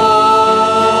 Kom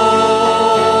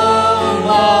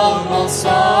almal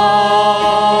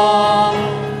saam,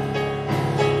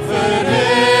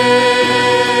 verhef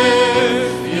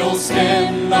jou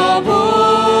stem na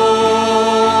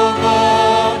bowe,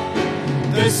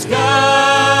 dis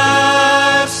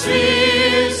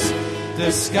Kersfees,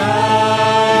 dis Kersfees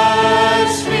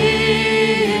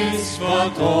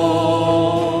wat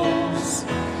ons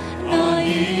aan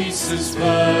Jesus wy.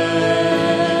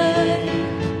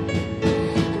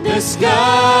 Dis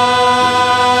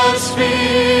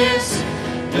Kersfees,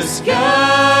 dis Kersfees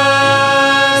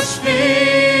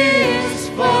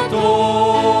wat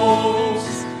ons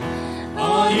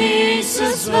aan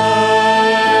Jesus wy.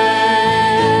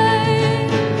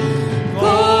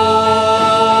 Kom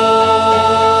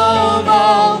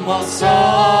almal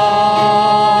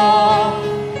saam,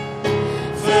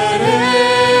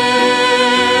 verhef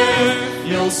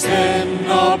jou stem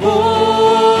na bowe,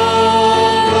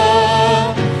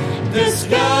 dis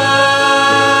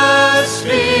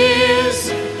Kersfees,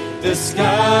 dis Kersfees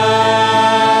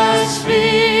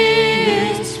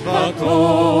wat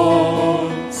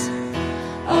ons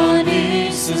aan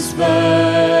Jesus wy.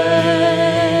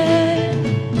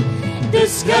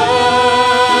 Dis Kersfees,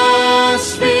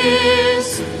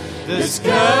 dis Kersfees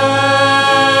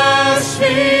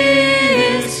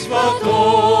wat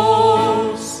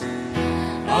ons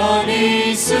aan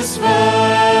Jesus wy.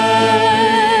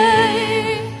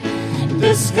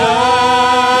 Dis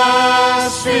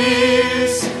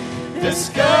Kersfees, dis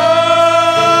Kersfees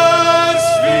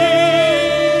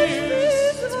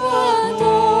wat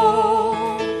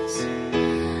ons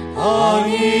aan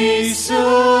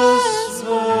Jesus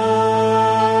wy.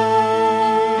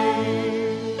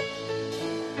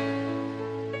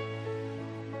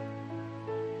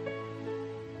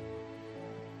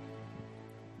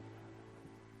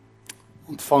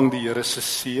 Ontvang die Here se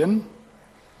seën.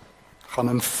 Gaan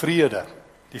in vrede,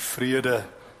 die vrede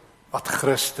wat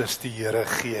Christus die Here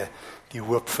gee, die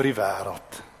hoop vir die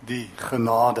wêreld, die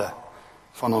genade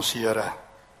van ons Here,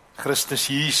 Christus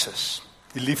Jesus,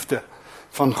 die liefde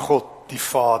van God, die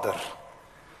Vader,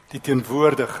 die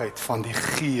teenwoordigheid van die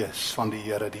Gees van die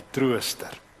Here, die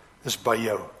Trooster, is by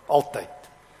jou,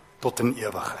 altyd, tot in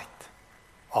ewigheid.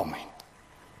 Amen.